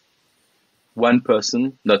that, one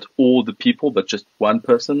person, not all the people, but just one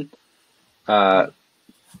person, it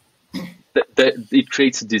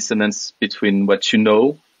creates a dissonance between what you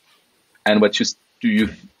know and what you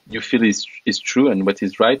feel is true and what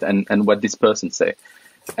is right and what this person say.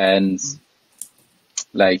 And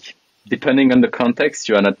like, depending on the context,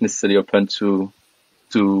 you are not necessarily open to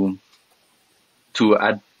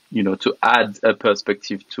add a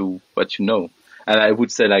perspective to what you know. And I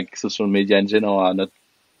would say, like, social media in general are not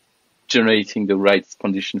generating the right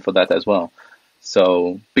condition for that as well.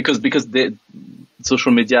 So because the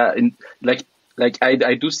social media,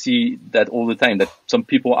 I do see that all the time, that some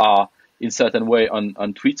people are in certain way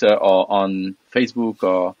on Twitter or on Facebook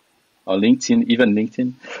or LinkedIn, even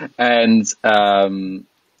LinkedIn, and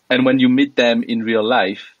when you meet them in real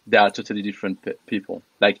life, they are totally different people.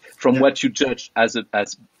 Like, from what you judge as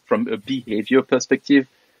from a behavior perspective,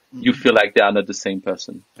 you feel like they are not the same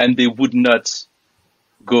person, and they would not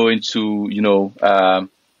go into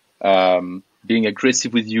being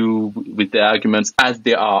aggressive with you with their arguments as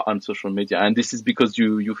they are on social media. And this is because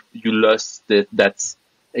you lost that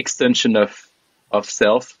extension of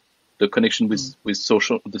self. The connection with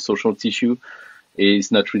the social tissue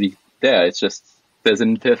is not really there. It's just there's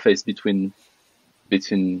an interface between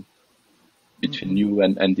you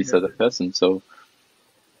and this other person. So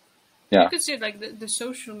yeah, you could say, like, the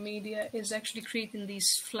social media is actually creating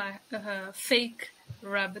these fake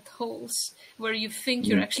rabbit holes where you think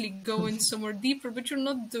you're actually going somewhere deeper, but you're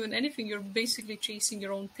not doing anything. You're basically chasing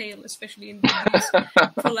your own tail, especially in these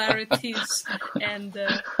polarities. And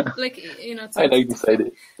I like this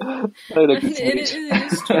idea.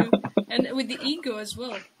 It is true. And with the ego as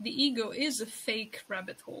well, the ego is a fake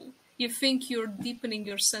rabbit hole. You think you're deepening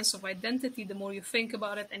your sense of identity the more you think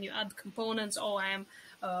about it, and you add components. Oh, I am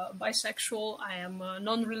bisexual, I am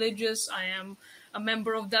non-religious, I am a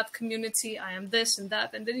member of that community, I am this and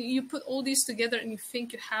that. And then you put all these together and you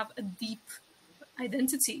think you have a deep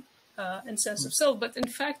identity and sense of self. But in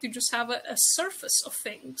fact, you just have a surface of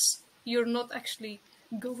things. You're not actually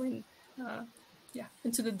going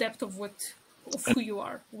into the depth of who you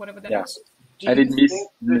are, whatever that is. Do you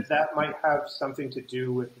think that might have something to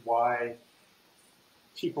do with why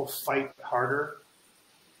people fight harder?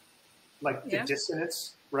 Like the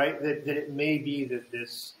dissonance, right? That it may be that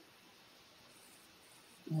this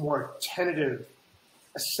more tentative,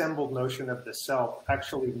 assembled notion of the self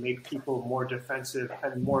actually make people more defensive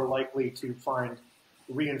and more likely to find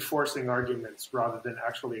reinforcing arguments rather than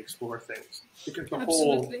actually explore things. Because the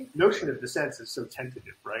whole notion of the sense is so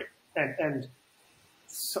tentative, right? And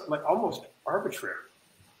so, like, almost arbitrary.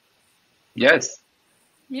 Yes.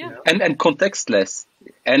 Yeah. And contextless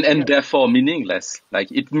and therefore meaningless.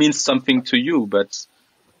 Like, it means something to you, but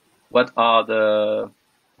what are the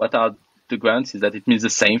guarantees that it means the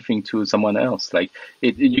same thing to someone else? Like,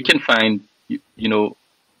 you can find you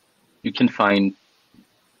can find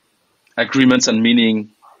agreements on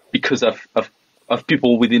meaning because of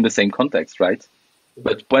people within the same context, right?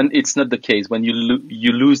 But when it's not the case, when you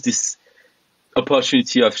lose this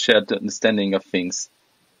opportunity of shared understanding of things,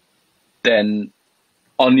 then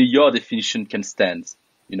only your definition can stand,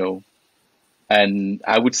 and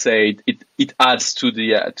I would say it adds to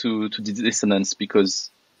the dissonance,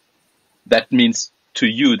 because that means to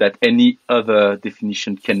you that any other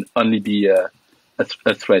definition can only be a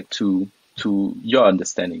threat to your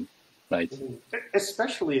understanding, right?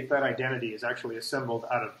 Especially if that identity is actually assembled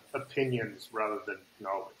out of opinions rather than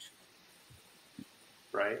knowledge,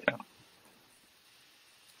 right?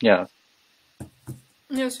 Yeah.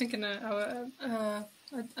 I was thinking, I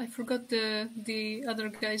forgot the other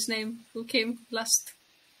guy's name who came last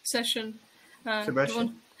session.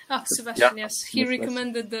 Sebastian. Ah, Yeah. Sebastian, yes. He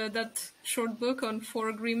recommended that short book on 4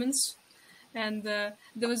 agreements. And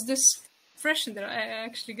there was this expression there. I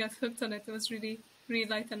actually got hooked on it. It was really, really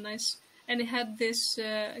light and nice. And it had this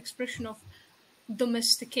expression of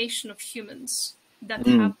domestication of humans that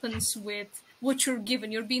happens with what you're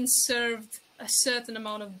given. You're being served a certain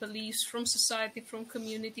amount of beliefs from society, from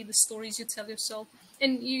community, the stories you tell yourself.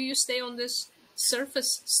 And you stay on this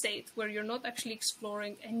surface state where you're not actually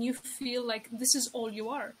exploring, and you feel like this is all you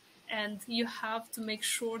are. And you have to make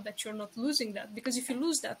sure that you're not losing that, because if you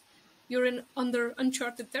lose that, you're in under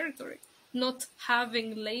uncharted territory. Not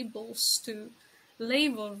having labels to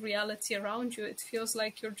label reality around you, it feels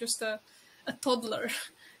like you're just a toddler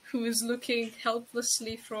who is looking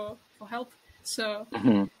helplessly for help. So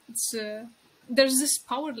it's there's this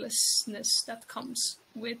powerlessness that comes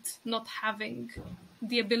with not having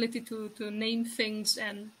the ability to name things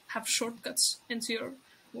and have shortcuts into your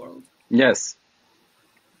world. Yes.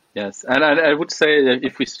 Yes. And I would say that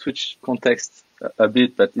if we switch context a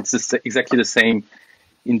bit, but it's exactly the same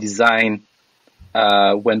in design.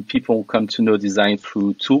 When people come to know design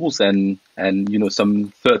through tools and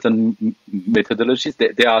some certain methodologies,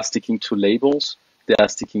 they are sticking to labels. They are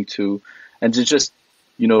sticking to, and they're just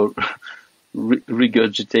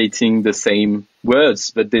regurgitating the same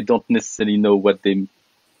words, but they don't necessarily know what they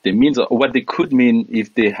mean or what they could mean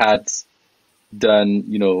if they had done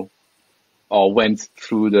or went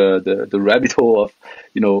through the rabbit hole of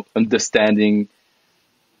understanding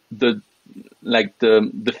the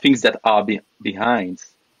things that are behind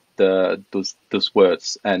those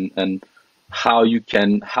words and how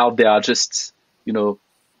they are just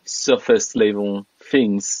surface level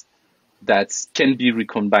things that can be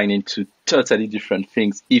recombined into totally different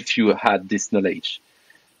things if you had this knowledge.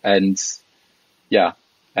 And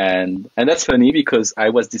and that's funny because I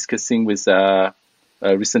was discussing with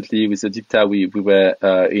recently with Adipta, we were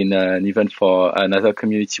in an event for another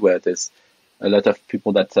community where there's a lot of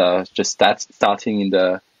people that are just starting in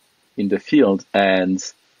the field,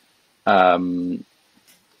 and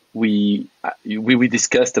we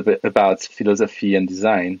discussed a bit about philosophy and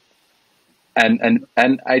design, and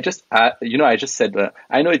I just said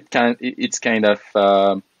I know it's kind of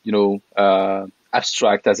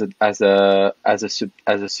abstract as a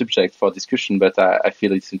subject for discussion, but I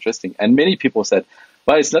feel it's interesting, and many people said,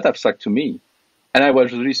 well, it's not abstract to me, and I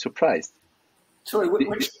was really surprised. Sorry,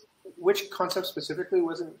 which concept specifically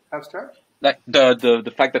wasn't abstract? Like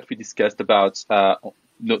the fact that we discussed about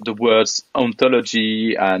the words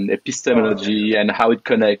ontology and epistemology and how it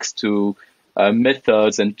connects to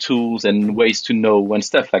methods and tools and ways to know and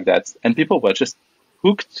stuff like that, and people were just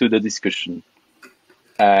hooked to the discussion.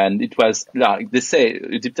 And it was like they say,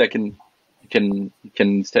 Dipta can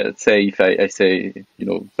say if I say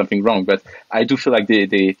something wrong, but I do feel like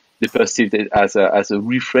they perceived it as a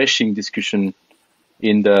refreshing discussion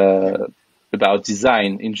about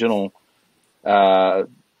design in general,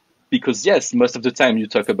 because yes, most of the time you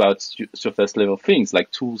talk about surface level things like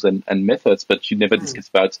tools and methods, but you never discuss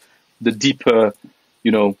about the deeper,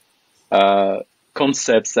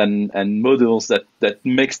 concepts and models that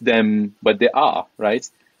makes them what they are, right?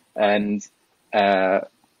 And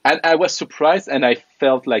I was surprised, and I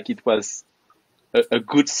felt like it was a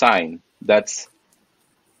good sign that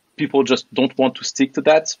people just don't want to stick to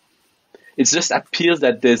that. It just appears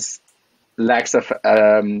that there's lacks of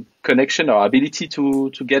connection or ability to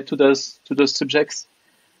get to those subjects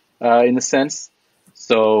in a sense.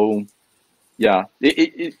 So yeah,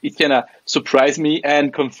 it kind of surprised me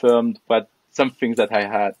and confirmed what some things that I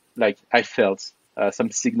had, like I felt some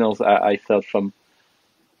signals I felt from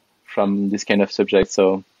this kind of subject.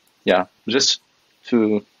 So yeah, just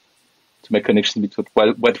to make connection between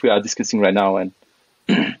what we are discussing right now and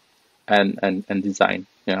and design.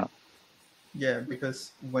 Yeah. Yeah,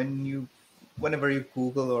 because whenever you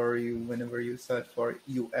Google or whenever you search for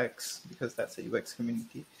UX, because that's a UX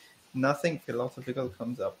community, nothing philosophical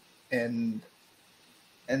comes up, and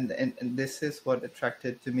this is what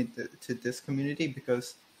attracted to me to this community,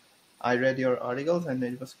 because I read your articles and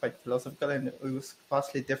it was quite philosophical and it was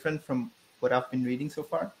vastly different from what I've been reading so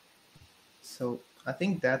far. So I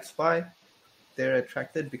think that's why they're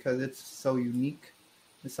attracted, because it's so unique,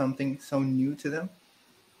 it's something so new to them.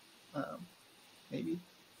 Maybe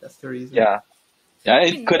that's the reason. Yeah,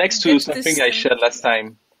 it connects to something I shared last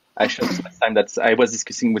time. That I was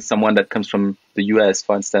discussing with someone that comes from the US,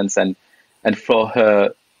 for instance, and for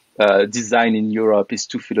her, design in Europe is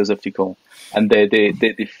too philosophical, and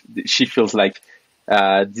she feels like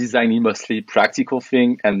design is mostly practical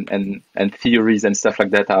thing, and theories and stuff like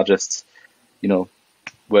that are just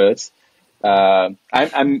words.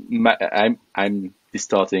 I'm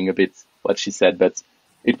distorting a bit what she said, but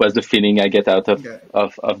It was the feeling I get out of Yeah.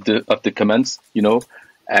 of the comments,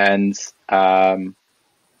 and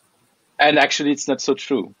actually it's not so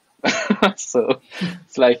true. So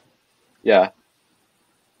it's like, yeah.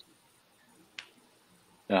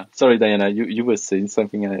 Yeah. Sorry, Diana, you were saying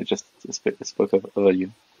something and I just spoke over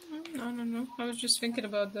you. I don't know. I was just thinking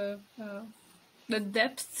about the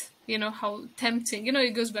depth. How tempting.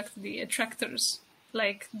 It goes back to the attractors.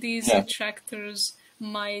 Like these Yeah. attractors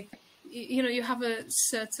might, you have a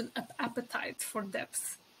certain appetite for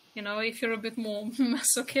depth. If you're a bit more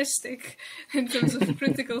masochistic in terms of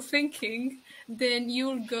critical thinking, then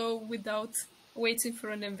you'll go without waiting for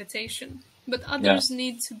an invitation. But others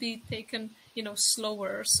need to be taken,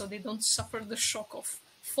 slower, so they don't suffer the shock of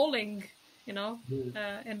falling, in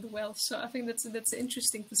the well. So I think that's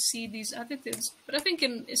interesting to see these attitudes. But I think,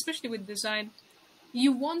 especially with design,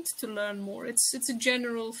 you want to learn more. It's a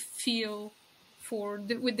general feel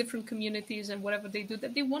with different communities and whatever they do,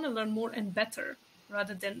 that they want to learn more and better,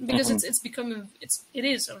 rather than, because it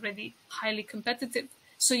is already highly competitive.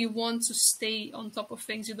 So you want to stay on top of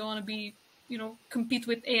things. You don't want to be, compete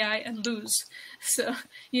with AI and lose. So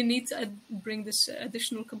you need to bring this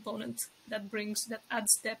additional component that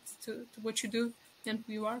adds depth to what you do and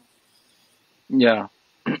who you are. Yeah.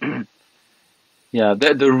 Yeah.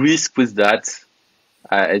 The risk with that,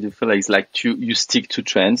 I do feel like, it's like you stick to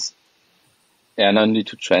trends and only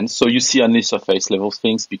to trends. So you see only surface level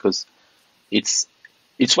things because it's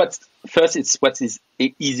what is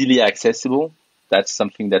easily accessible. That's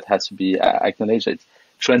something that has to be acknowledged.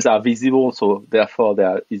 Trends are visible, so therefore they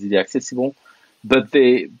are easily accessible. But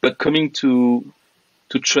coming to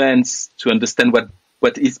trends to understand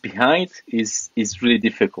what is behind is really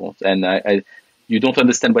difficult. And you don't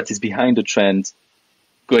understand what is behind the trend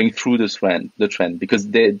going through the trend because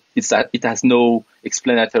it has no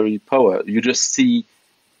explanatory power. You just see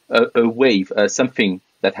a wave, something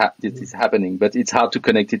that is happening, but it's hard to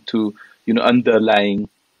connect it to underlying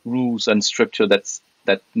rules and structure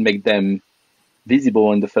that make them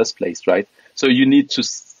visible in the first place, right? So you need to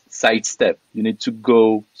sidestep. You need to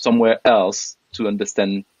go somewhere else to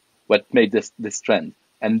understand what made this trend,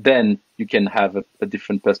 and then you can have a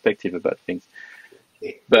different perspective about things.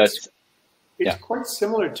 But it's quite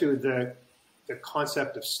similar to the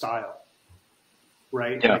concept of style,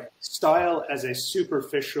 right? Yeah. Like style as a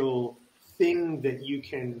superficial thing that you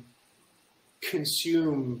can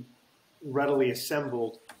consume readily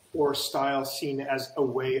assembled, or style seen as a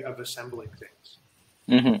way of assembling things.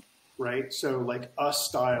 Mm-hmm. Right? So like a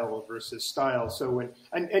style versus style. So and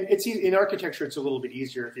it's in architecture, it's a little bit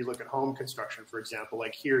easier if you look at home construction, for example.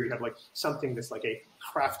 Like here you have like something that's like a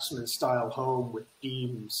craftsman style home with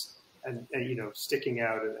beams and sticking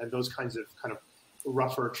out and those kinds of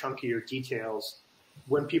rougher, chunkier details.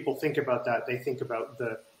 When people think about that, they think about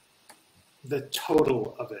the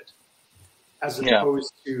total of it, as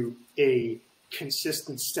opposed to a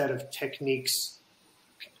consistent set of techniques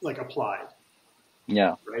like applied.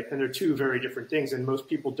 Yeah. Right. And they're two very different things. And most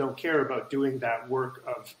people don't care about doing that work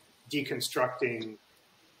of deconstructing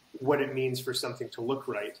what it means for something to look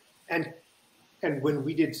right. And when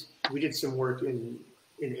we did some work in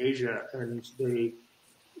Asia, and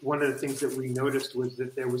one of the things that we noticed was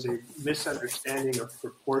that there was a misunderstanding of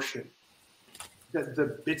proportion, that the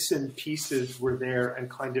bits and pieces were there and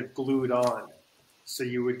kind of glued on. So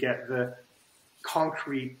you would get the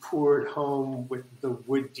concrete poured home with the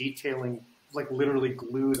wood detailing like literally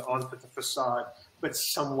glued onto the facade, but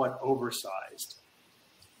somewhat oversized,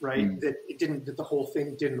 right? That the whole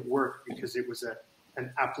thing didn't work because it was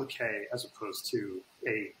an applique as opposed to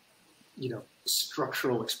a,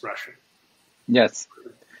 structural expression. Yes.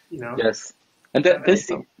 Yes. And I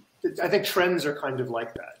think trends are kind of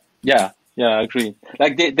like that. Yeah. Yeah, I agree.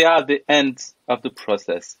 Like they are the end of the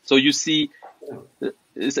process. So you see,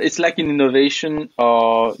 it's like in innovation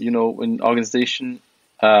or, in organization,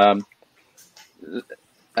 I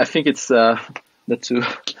think it's not to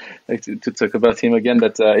talk about him again,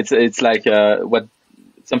 but it's like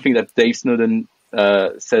something that Dave Snowden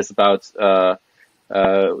says about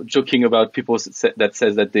joking about people that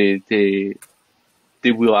says that they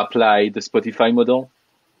will apply the Spotify model,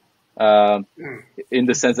 in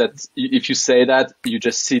the sense that if you say that, you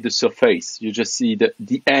just see the surface, you just see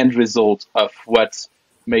the end result of what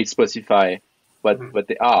made Spotify what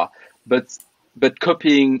they are, but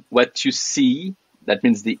copying what you see, that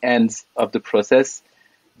means the end of the process,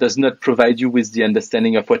 does not provide you with the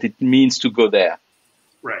understanding of what it means to go there.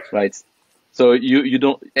 Right. Right. So you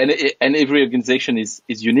don't, and every organization is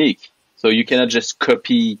unique. So you cannot just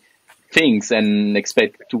copy things and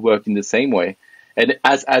expect to work in the same way. And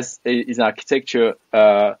as is architecture,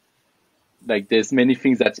 like there's many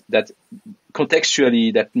things that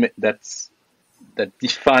contextually that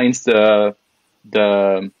defines the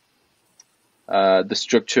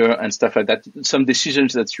structure and stuff like that. Some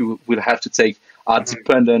decisions that you will have to take are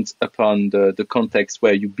dependent upon the context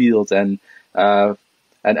where you build and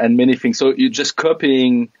many things. So you're just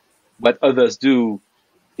copying what others do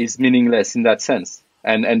is meaningless in that sense.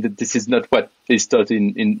 And this is not what is taught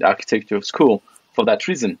in architecture school for that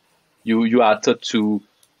reason. You are taught to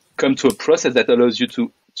come to a process that allows you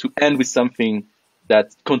to end with something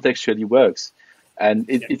that contextually works. And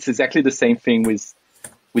it's exactly the same thing with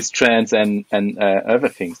trends and other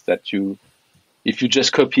things that if you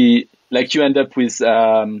just copy, like you end up with,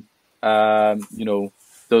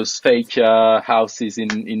 those fake houses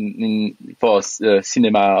in for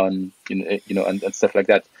cinema and and stuff like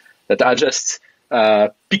that are just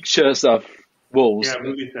pictures of walls. Yeah,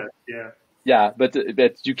 movie sets. Yeah. Yeah, but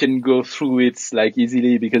you can go through it like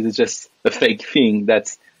easily because it's just a fake thing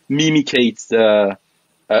that mimicates a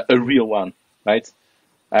real one, right?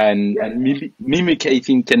 And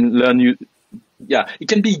mimicking can learn you. Yeah, it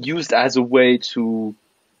can be used as a way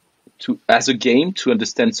as a game to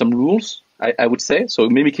understand some rules. I would say so.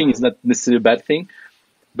 Mimicking is not necessarily a bad thing,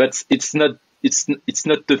 but it's not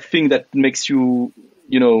the thing that makes you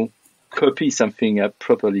copy something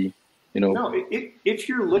properly. No, if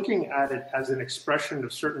you're looking at it as an expression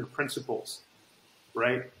of certain principles,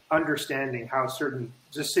 right? Understanding how certain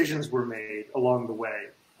decisions were made along the way,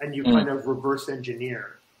 and you kind of reverse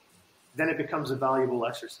engineer, then it becomes a valuable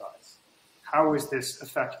exercise. How is this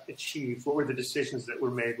effect achieved? What were the decisions that were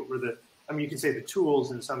made? What were you can say the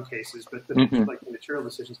tools in some cases, but like the material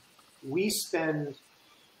decisions. We spend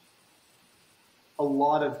a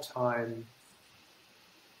lot of time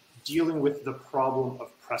dealing with the problem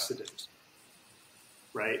of precedent,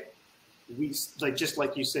 right? Just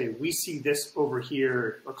like you say, we see this over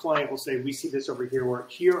here, or client will say, we see this over here, or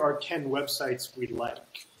here are 10 websites we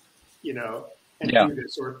like, and do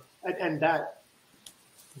this, and that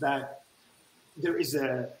there is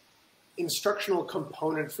a instructional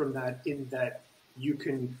component from that, in that you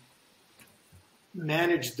can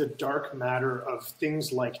manage the dark matter of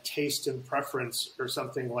things like taste and preference or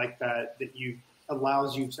something like that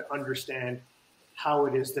allows you to understand how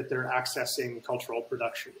it is that they're accessing cultural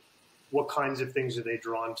production. What kinds of things are they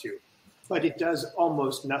drawn to? But it does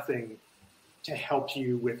almost nothing to help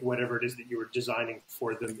you with whatever it is that you were designing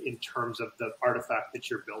for them in terms of the artifact that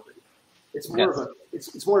you're building. It's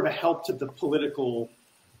more of a help to the political,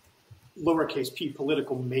 lowercase p,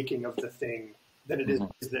 political making of the thing than it is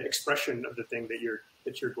the expression of the thing that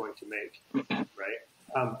you're going to make, right?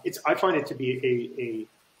 I find it to be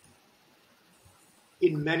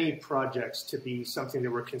in many projects to be something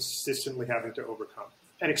that we're consistently having to overcome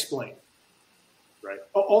and explain, right?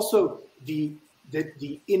 Also, the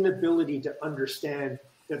inability to understand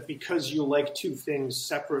that because you like two things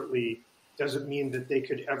separately doesn't mean that they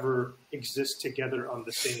could ever exist together on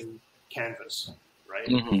the same canvas, right?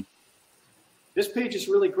 Mm-hmm. This page is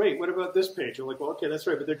really great. What about this page? You're like, well, okay, that's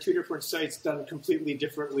right, but they're two different sites done completely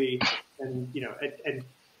differently, and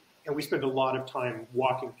and we spend a lot of time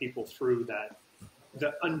walking people through that,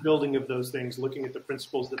 the unbuilding of those things, looking at the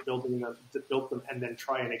principles that built them, and then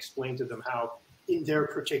try and explain to them how, in their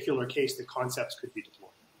particular case, the concepts could be deployed.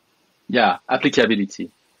 Yeah, applicability.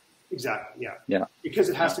 Exactly. Yeah. Yeah. Because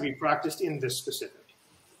it has to be practiced in this specific.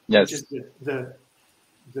 Yes. Which is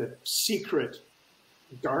the secret,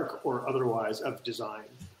 dark or otherwise, of design.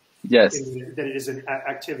 Yes. That it is an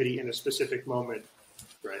activity in a specific moment,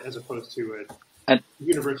 right, as opposed to a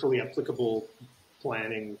universally applicable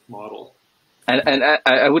planning model. And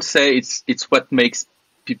I would say it's what makes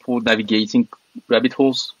people navigating rabbit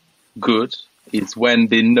holes good, is when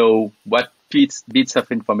they know what bits of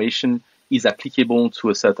information is applicable to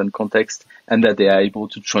a certain context, and that they are able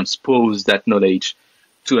to transpose that knowledge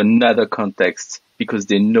to another context because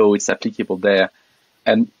they know it's applicable there.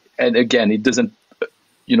 And again, it doesn't,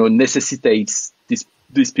 necessitates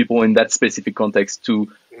these people in that specific context to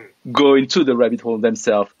go into the rabbit hole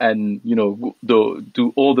themselves and,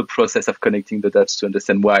 do all the process of connecting the dots to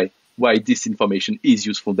understand why this information is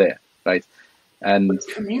useful there, right? And but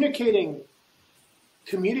communicating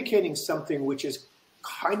something which is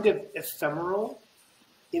kind of ephemeral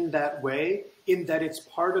in that way, in that it's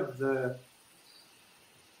part of the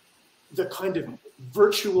kind of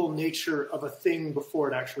virtual nature of a thing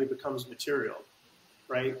before it actually becomes material,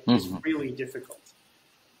 right? Is really difficult.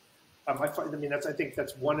 I think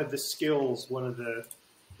that's one of the skills, one of the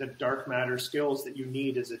dark matter skills that you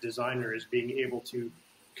need as a designer, is being able to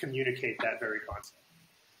communicate that very concept.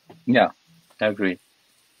 Yeah, I agree.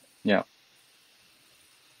 Yeah.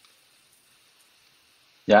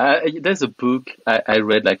 Yeah, there's a book I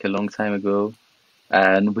read like a long time ago,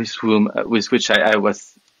 and with which I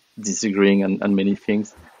was disagreeing on many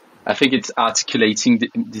things. I think it's articulating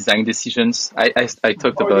design decisions. I talked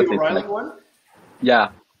Oh, the about it. O'Reilly Like, one?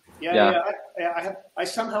 yeah, Yeah, yeah. I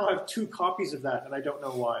somehow have 2 copies of that, and I don't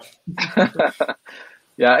know why.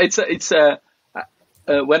 Yeah,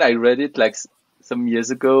 when I read it like some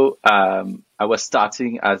years ago, I was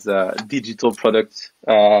starting as a digital product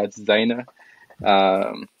designer.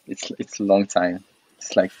 It's a long time.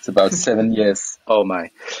 It's about 7 years. Oh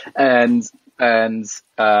my, and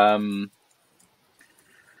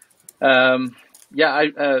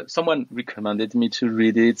yeah, someone recommended me to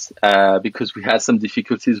read it because we had some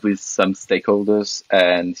difficulties with some stakeholders,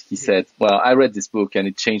 and he said, "Well, I read this book and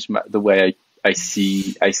it changed the way I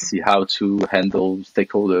see how to handle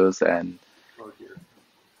stakeholders Oh dear.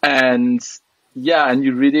 and yeah, and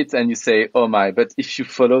you read it and you say, oh my, but if you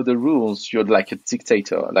follow the rules, you're like a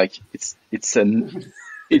dictator. Like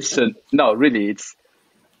no, really,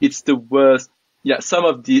 it's the worst. Yeah, some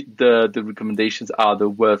of the recommendations are the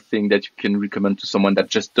worst thing that you can recommend to someone that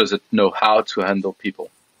just doesn't know how to handle people,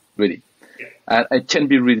 really. Yeah. And it can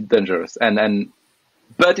be really dangerous.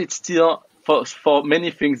 But it's still, for many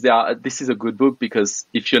things, this is a good book because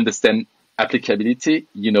if you understand applicability,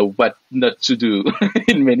 you know what not to do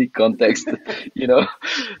in many contexts, you know.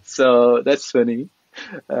 So that's funny.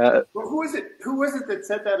 Well, who was it that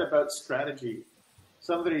said that about strategy?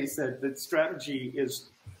 Somebody said that strategy is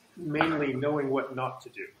mainly knowing what not to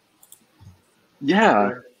do.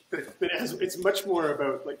 Yeah. But it's much more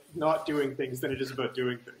about like not doing things than it is about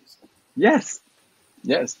doing things. Yes.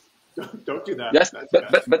 Don't do that. Yes,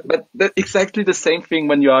 but exactly the same thing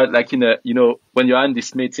when you are like when you are in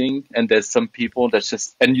this meeting and there's some people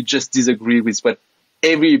and you just disagree with what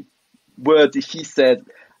every word he said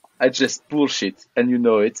are just bullshit, and you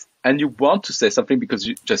know it, and you want to say something because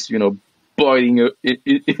you just boiling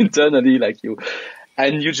internally like you,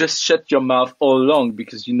 and you just shut your mouth all along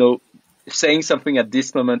because saying something at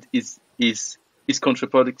this moment is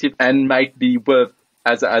counterproductive and might be worse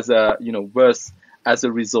as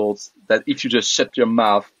a result, that if you just shut your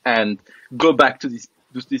mouth and go back to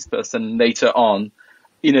this person later on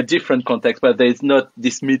in a different context where there is not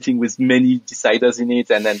this meeting with many deciders in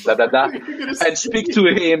it, and then blah blah blah, and speak to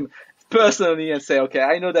him personally and say, okay,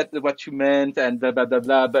 I know that what you meant and blah blah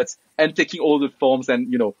blah blah, and taking all the forms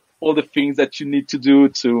and all the things that you need to do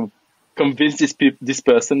to convince this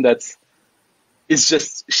person that it's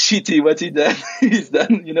just shitty what he's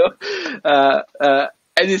done,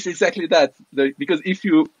 and it's exactly that, because if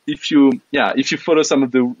you follow some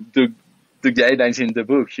of the guidelines in the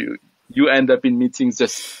book, you end up in meetings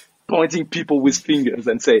just pointing people with fingers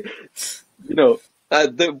and say, no,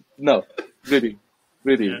 really,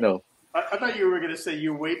 Yeah. no. I thought you were going to say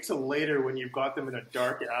you wait till later when you've got them in a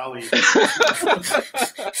dark alley.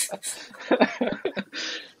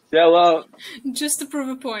 Yeah, well, just to prove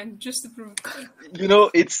a point.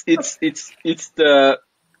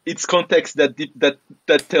 It's context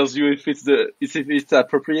that tells you if it's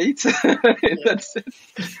appropriate. In that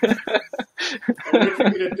sense. I'm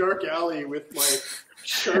waiting in a dark alley with my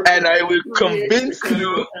sharp and I will convince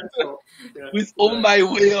you with all my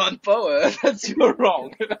will and power that you're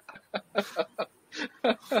wrong.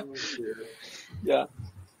 Yeah.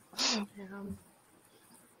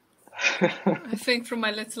 I think from my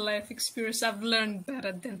little life experience, I've learned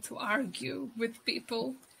better than to argue with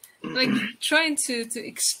people. Like trying to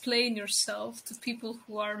explain yourself to people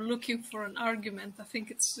who are looking for an argument, I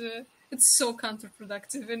think it's so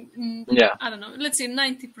counterproductive. And I don't know, let's say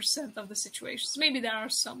 90% of the situations, maybe there are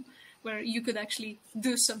some where you could actually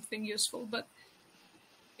do something useful, but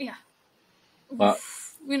yeah.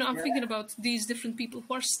 I'm thinking about these different people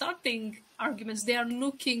who are starting arguments. They are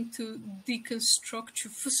looking to deconstruct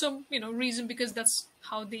you for some, reason, because that's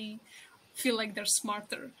how they feel like they're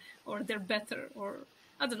smarter or they're better, or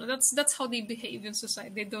I don't know. That's how they behave in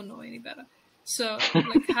society. They don't know any better. So,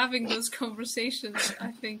 like having those conversations,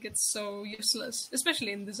 I think it's so useless,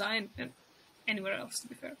 especially in design and anywhere else, to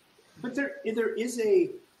be fair. But there is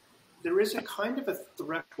a kind of a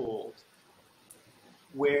threshold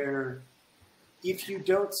where if you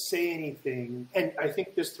don't say anything, and I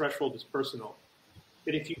think this threshold is personal,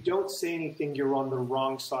 but if you don't say anything, you're on the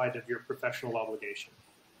wrong side of your professional obligation.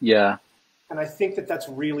 Yeah. And I think that's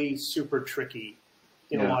really super tricky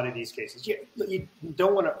in a lot of these cases. You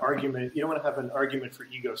don't want to argument. You don't want to have an argument for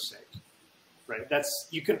ego's sake, right?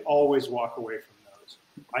 You can always walk away from those.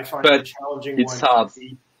 I find it challenging. It's hard.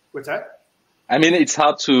 What's that? I mean, it's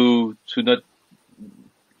hard to not,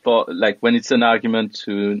 for like when it's an argument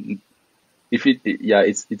to.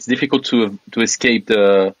 It's difficult to escape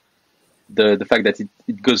the the fact that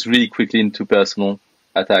it goes really quickly into personal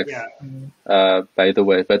attacks. By the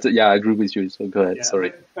way, but I agree with you. So go ahead.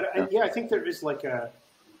 Sorry. But I think there is like a.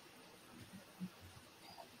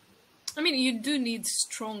 I mean, you do need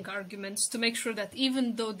strong arguments to make sure that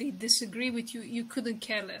even though they disagree with you, you couldn't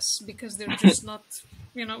care less because they're just not,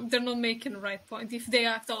 they're not making the right point. If they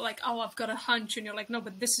act out like, oh, I've got a hunch, and you're like, no,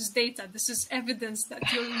 but this is data, this is evidence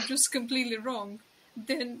that you're just completely wrong,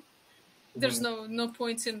 then there's no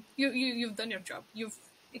point in, you've done your job. You've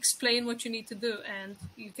explained what you need to do, and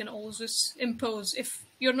you can always impose. If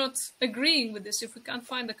you're not agreeing with this, if we can't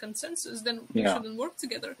find a consensus, then we shouldn't work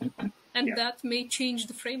together. And that may change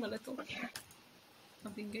the frame a little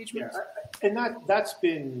of the engagement. Yeah, and that's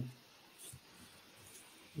been,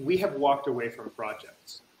 we have walked away from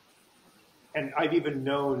projects. And I've even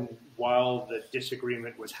known while the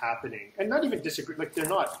disagreement was happening, and not even disagree, like they're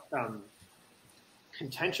not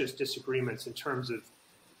contentious disagreements in terms of,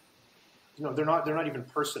 they're not even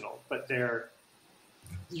personal, but they're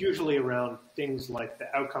usually around things like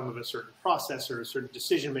the outcome of a certain process or a certain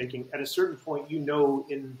decision making. At a certain point, in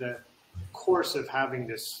the course of having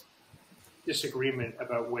this disagreement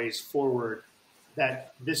about ways forward,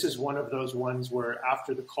 that this is one of those ones where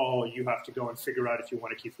after the call you have to go and figure out if you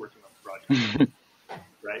want to keep working on the project.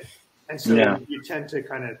 Right? And so you tend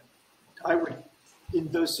to in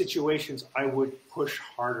those situations I would push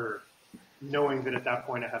harder, knowing that at that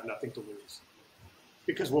point I have nothing to lose,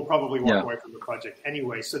 because we'll probably walk away from the project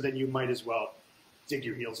anyway, so then you might as well dig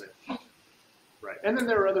your heels in. Right. And then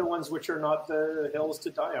there are other ones which are not the hills to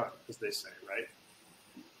die on, as they say, right?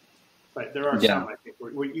 But there are some, I think,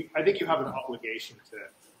 where I think you have an obligation to,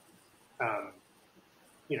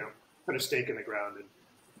 put a stake in the ground and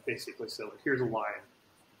basically say, look, here's a line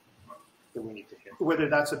that we need to hit. Whether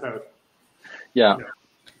that's about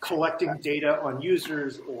collecting data on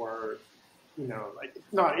users or,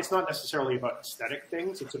 it's not necessarily about aesthetic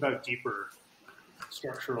things. It's about deeper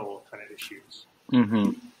structural kind of issues.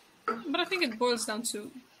 Mm-hmm. But I think it boils down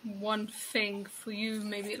to one thing for you,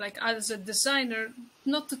 maybe like as a designer,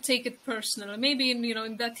 not to take it personally. Maybe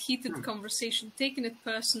in that heated conversation, taking it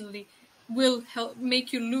personally will help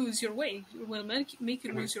make you lose your way, will make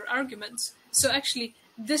you lose your arguments. So actually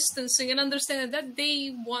distancing and understanding that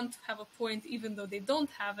they want to have a point even though they don't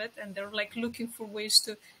have it, and they're like looking for ways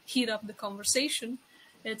to heat up the conversation.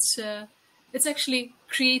 It's actually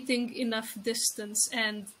creating enough distance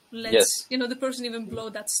and lets the person even blow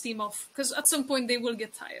that steam off, because at some point they will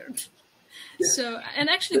get tired. So, and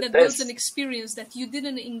actually that builds an experience that you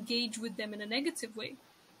didn't engage with them in a negative way.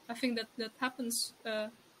 I think that happens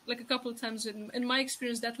like a couple of times in my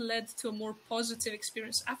experience. That led to a more positive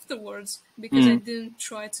experience afterwards, because I didn't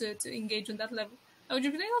try to engage on that level. I would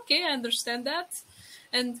just be like, okay, I understand that,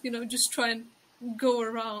 and just try and go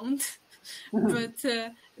around, but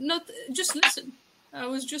not just listen. I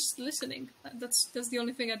was just listening. That's the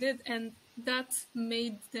only thing I did, and that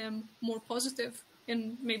made them more positive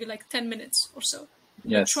in maybe like 10 minutes or so.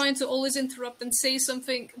 Yes. But trying to always interrupt and say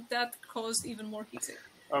something, that caused even more heating.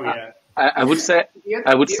 Oh yeah. I would say.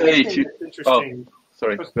 If you. Oh,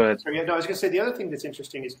 sorry. Go ahead. Sorry, I was going to say the other thing that's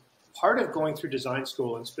interesting is part of going through design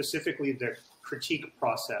school, and specifically the critique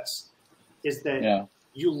process, is that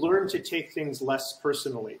you learn to take things less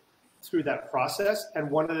personally through that process. And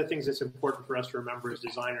one of the things that's important for us to remember as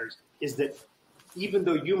designers is that even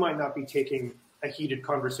though you might not be taking a heated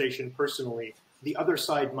conversation personally, the other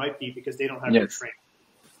side might be, because they don't have your training,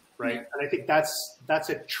 right? And I think that's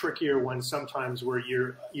a trickier one sometimes, where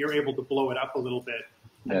you're able to blow it up a little bit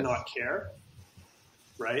and not care,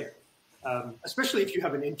 right? Especially if you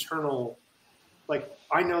have an internal, like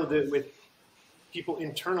I know that with people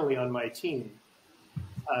internally on my team,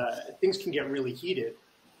 things can get really heated,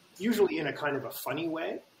 usually in a kind of a funny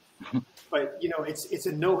way, but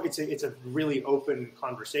it's a really open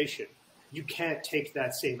conversation. You can't take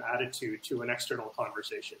that same attitude to an external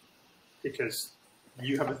conversation, because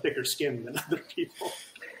you have a thicker skin than other people.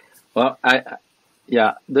 Well,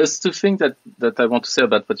 there's two things that I want to say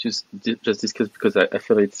about what you just discussed, because I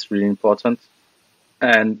feel it's really important.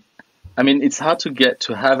 And I mean, it's hard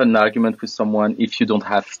to have an argument with someone if you don't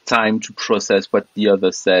have time to process what the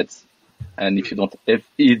other said. And if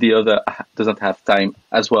the other doesn't have time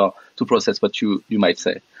as well to process what you might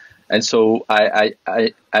say. And so I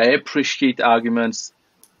appreciate arguments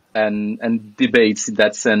and debates in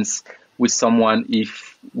that sense with someone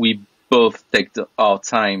if we both take our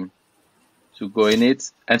time to go in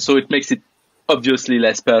it. And so it makes it obviously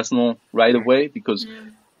less personal right away, because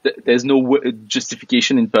there's no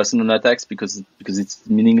justification in personal attacks, because it's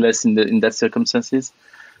meaningless in that circumstances.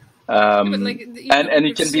 And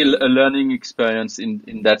it can be a learning experience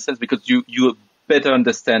in that sense, because you better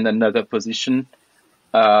understand another position,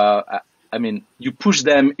 I mean, you push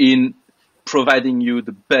them in providing you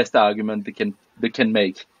the best argument they can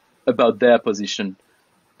make about their position,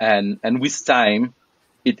 and with time,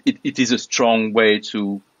 it is a strong way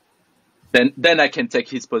to then I can take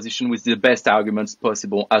his position with the best arguments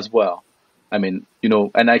possible as well. I mean,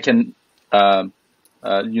 and I can,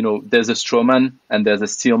 there's a straw man and there's a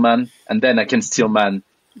steel man, and then I can steel man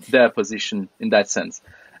their position in that sense.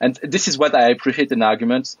 And this is what I appreciate in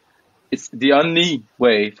arguments. It's the only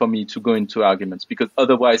way for me to go into arguments, because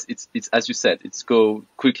otherwise it's as you said, it's go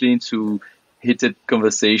quickly into heated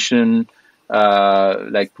conversation,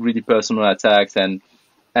 like really personal attacks, and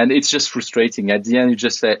it's just frustrating. At the end, you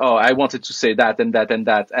just say, "Oh, I wanted to say that and that and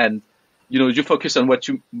that," and you focus on what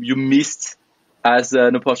you missed as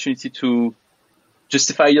an opportunity to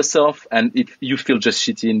justify yourself, and you feel just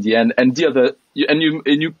shitty in the end. And the other,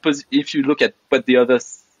 if you look at what the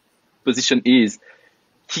other's position is,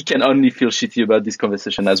 he can only feel shitty about this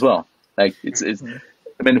conversation as well. Like it's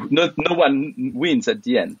I mean, no one wins at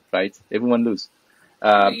the end, right? Everyone loses.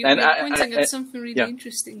 You're pointing at something really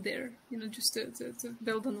interesting there, just to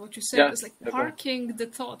build on what you said. It's like parking the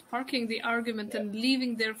thought, parking the argument, and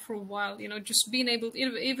leaving there for a while, just being able,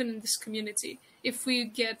 even in this community, if we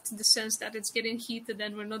get the sense that it's getting heated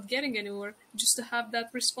and we're not getting anywhere, just to have that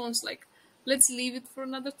response, like, let's leave it for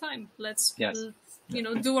another time. Let's,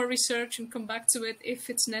 do our research and come back to it if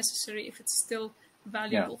it's necessary, if it's still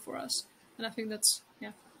valuable for us. And I think that's,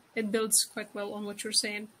 it builds quite well on what you're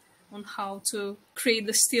saying, on how to create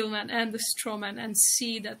the steel man and the straw man, and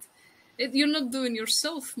see that you're not doing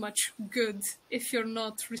yourself much good if you're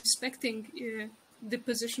not respecting the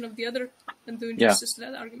position of the other and doing justice to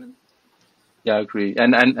that argument. Yeah, I agree.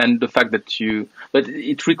 And the fact that but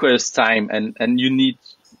it requires time, and you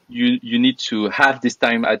need to have this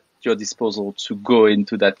time at your disposal to go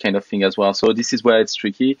into that kind of thing as well. So this is where it's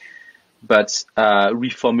tricky. But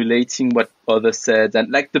reformulating what others said,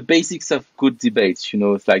 and like the basics of good debates,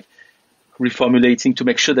 it's like reformulating to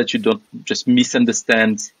make sure that you don't just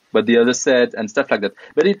misunderstand what the other said and stuff like that.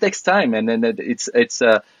 But it takes time, and then it's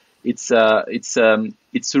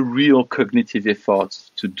a real cognitive effort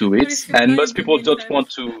to do it. And most people don't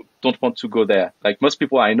want to go there. Like most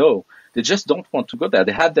people I know, they just don't want to go there.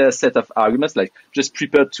 They have their set of arguments, like just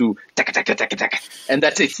prepared to tack, and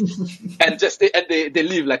that's it. And just they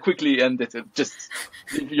leave like quickly, and they just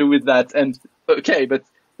leave you with that. And okay, but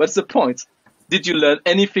what's the point? Did you learn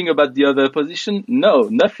anything about the other position? No,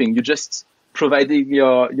 nothing. You just providing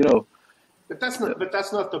your, But that's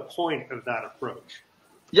not the point of that approach.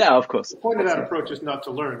 Yeah, of course. The point of that approach is not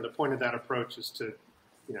to learn. The point of that approach is to,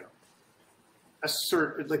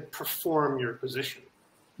 perform your position.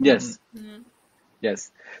 Yes. Mm-hmm. Yes.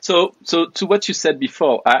 So to what you said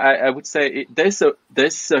before, I would say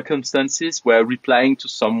there's circumstances where replying to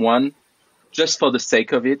someone just for the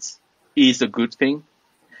sake of it is a good thing,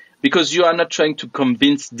 because you are not trying to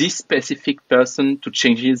convince this specific person to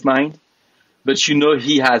change his mind, but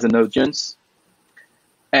he has an audience,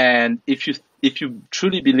 and if you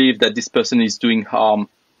truly believe that this person is doing harm,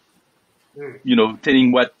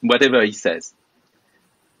 telling whatever he says,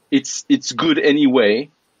 it's good anyway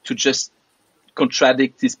to just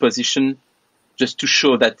contradict his position, just to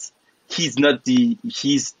show that he's not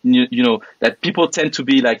that people tend to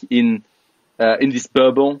be like in this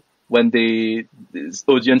bubble when the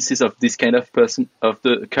audiences of this kind of person, of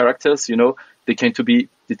the characters, they tend to be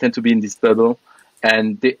in this bubble,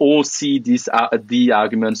 and they all see the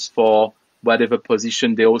arguments for whatever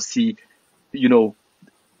position. They all see,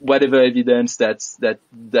 whatever evidence that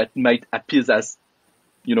might appear as,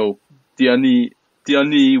 the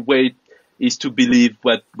only way is to believe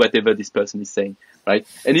whatever this person is saying, right?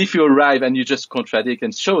 And if you arrive and you just contradict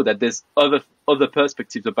and show that there's other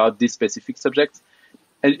perspectives about this specific subject,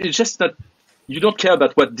 and it's just not, you don't care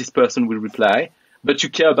about what this person will reply, but you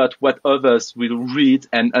care about what others will read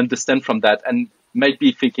and understand from that, and might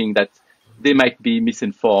be thinking that they might be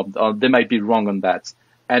misinformed or they might be wrong on that,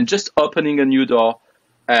 and just opening a new door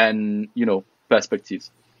and,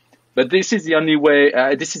 perspectives. But this is the only way,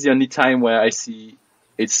 this is the only time where I see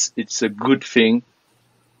it's a good thing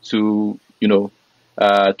to,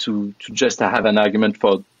 to just have an argument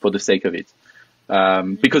for the sake of it.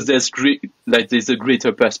 Because there's a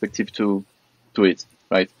greater perspective to it,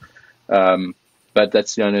 right? But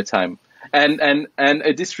that's the only time. And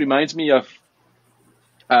this reminds me of,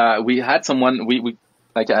 we had someone,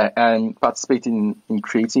 I participated in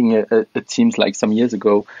creating a team like some years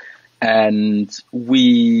ago, and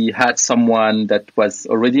we had someone that was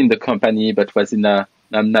already in the company, but was in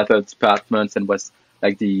another department, and was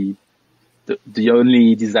like the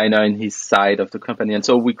only designer in his side of the company. And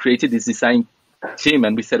so we created this design team,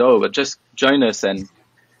 and we said, "Oh, but just join us." And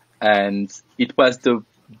it was the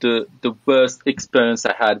worst experience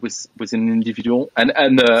I had with an individual and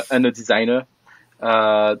a designer.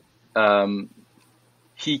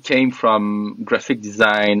 He came from graphic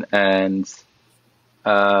design, and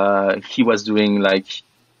he was doing like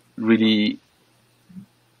really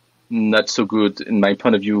not so good in my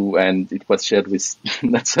point of view, and it was shared with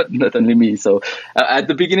not only me. So at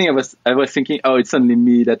the beginning, I was thinking, oh, it's only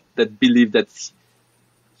me that believe that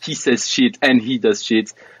he says shit and he does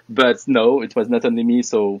shit. But no, it was not only me.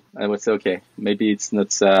 So I would say, okay, maybe it's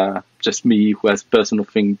not just me who has personal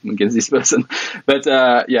thing against this person. But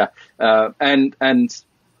and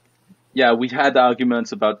we had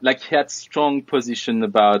arguments about, like, he had strong position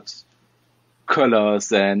about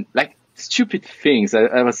colors and like stupid things.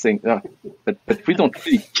 I was saying, oh, but we don't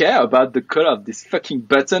really care about the color of this fucking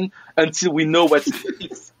button until we know what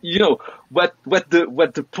it's, what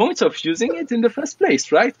the point of using it in the first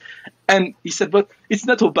place, right? And he said, but it's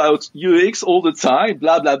not about UX all the time,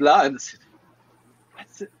 blah blah blah. And I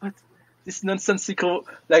said, what this nonsensical,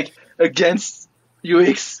 like, against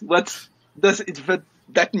UX? What does it? But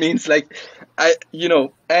that means, like,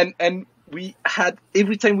 and we had,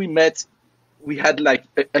 every time we met, we had like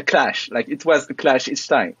a clash. Like, it was a clash each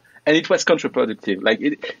time, and it was counterproductive. Like,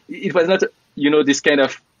 it was not, this kind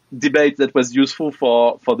of debate that was useful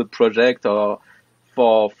for the project or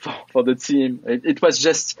for the team. It was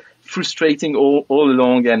just frustrating all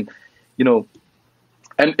along, and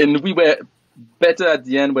and we were better at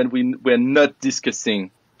the end when we were not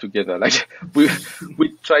discussing together. Like, we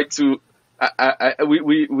tried to.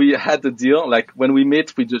 We had the deal, like, when we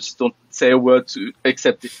meet, we just don't say a word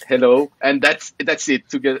except hello, and that's it.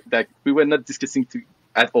 Together, like, we were not discussing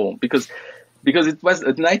at all, because it was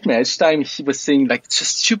a nightmare. Each time he was saying, like,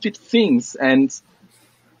 just stupid things, and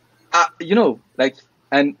like,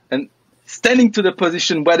 and standing to the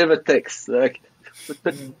position, whatever it takes. Like,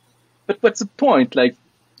 but what's the point? Like,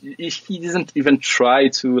 he doesn't even try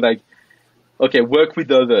to, like, okay, work with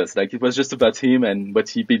others. Like, it was just about him and what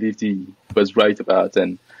he believed he was right about,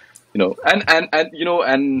 and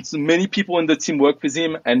and so many people in the team worked with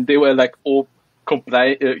him, and they were like all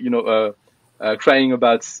crying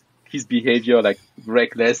about his behavior, like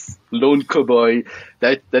reckless lone cowboy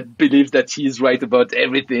that believes that he's right about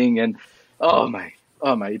everything, and oh my,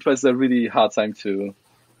 it was a really hard time to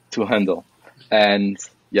handle, and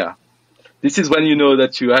yeah. This is when you know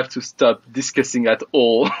that you have to stop discussing at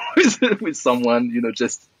all with someone,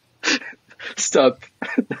 just stop.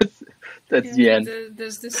 That's the end.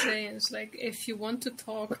 There's this saying, it's like, if you want to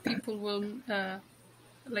talk, people will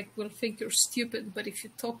think you're stupid, but if you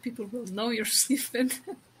talk, people will know you're stupid.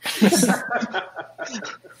 It's,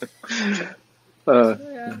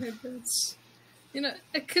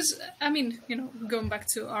 because, going back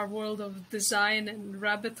to our world of design and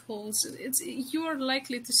rabbit holes, you are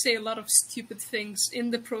likely to say a lot of stupid things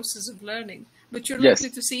in the process of learning, but you're likely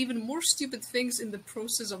to say even more stupid things in the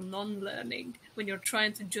process of non-learning, when you're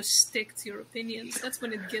trying to just stick to your opinions. That's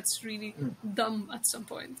when it gets really dumb at some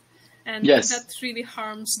point. And that really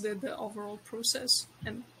harms the overall process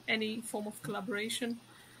and any form of collaboration.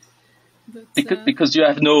 But, because you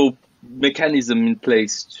have no mechanism in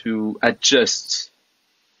place to adjust.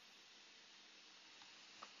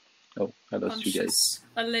 Oh, I lost you guys.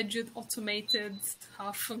 Alleged, automated,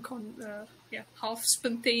 half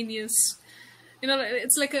spontaneous.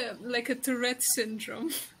 It's like a Tourette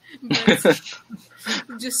syndrome, but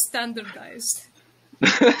just standardized.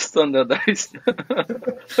 Standardized.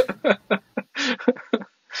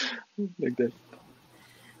 Like that.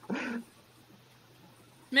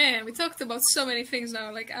 Man, we talked about so many things now.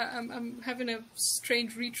 Like, I'm having a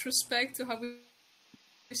strange retrospect to how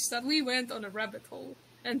we went on a rabbit hole,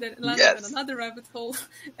 and then landed on another rabbit hole,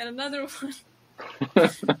 and another one.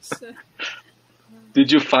 So,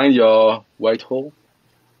 did you find your white hole?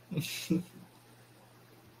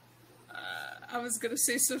 I was gonna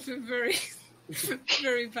say something very,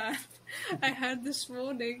 very bad. I had this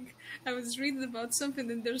morning, I was reading about something,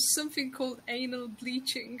 and there's something called anal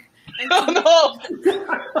bleaching. Oh no!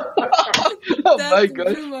 Oh my God!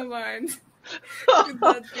 That blew my mind.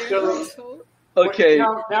 Okay.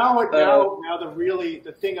 Now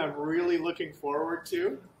the thing I'm really looking forward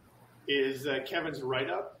to is Kevin's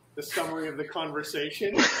write-up, the summary of the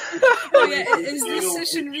conversation. Oh yeah, is this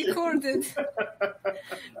session recorded?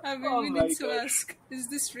 We need to ask, is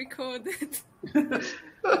this recorded?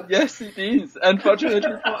 Yes, it is.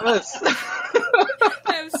 Unfortunately for us.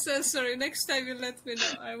 I'm so sorry. Next time you let me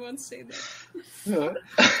know. I won't say that. It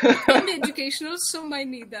can be educational, so might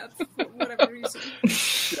need that for whatever reason.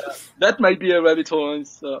 Yeah, that might be a rabbit hole on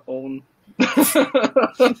its own.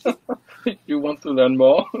 you want to learn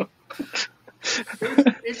more.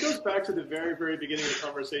 It goes back to the very, very beginning of the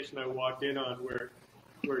conversation I walked in on where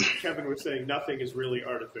Kevin was saying nothing is really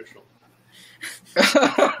artificial.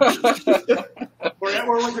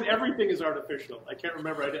 or was it everything is artificial? I can't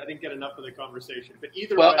remember. I didn't get enough of the conversation. But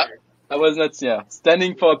either way. I was not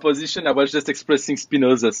standing for a position. I was just expressing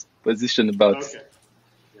Spinoza's position about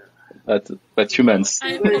humans.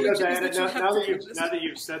 Now that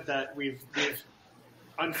you've said that, we've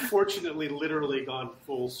unfortunately literally gone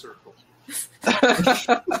full circle.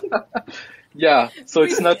 Yeah, so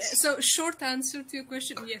it's not. So, short answer to your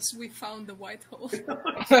question: yes, we found the white hole.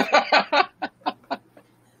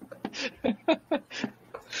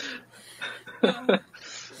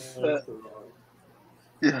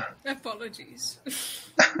 Yeah. Apologies.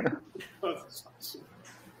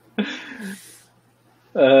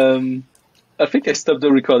 I think I stopped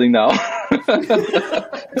the recording now.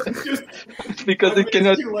 Because it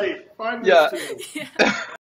cannot. Too late. 5 minutes too late. Yeah.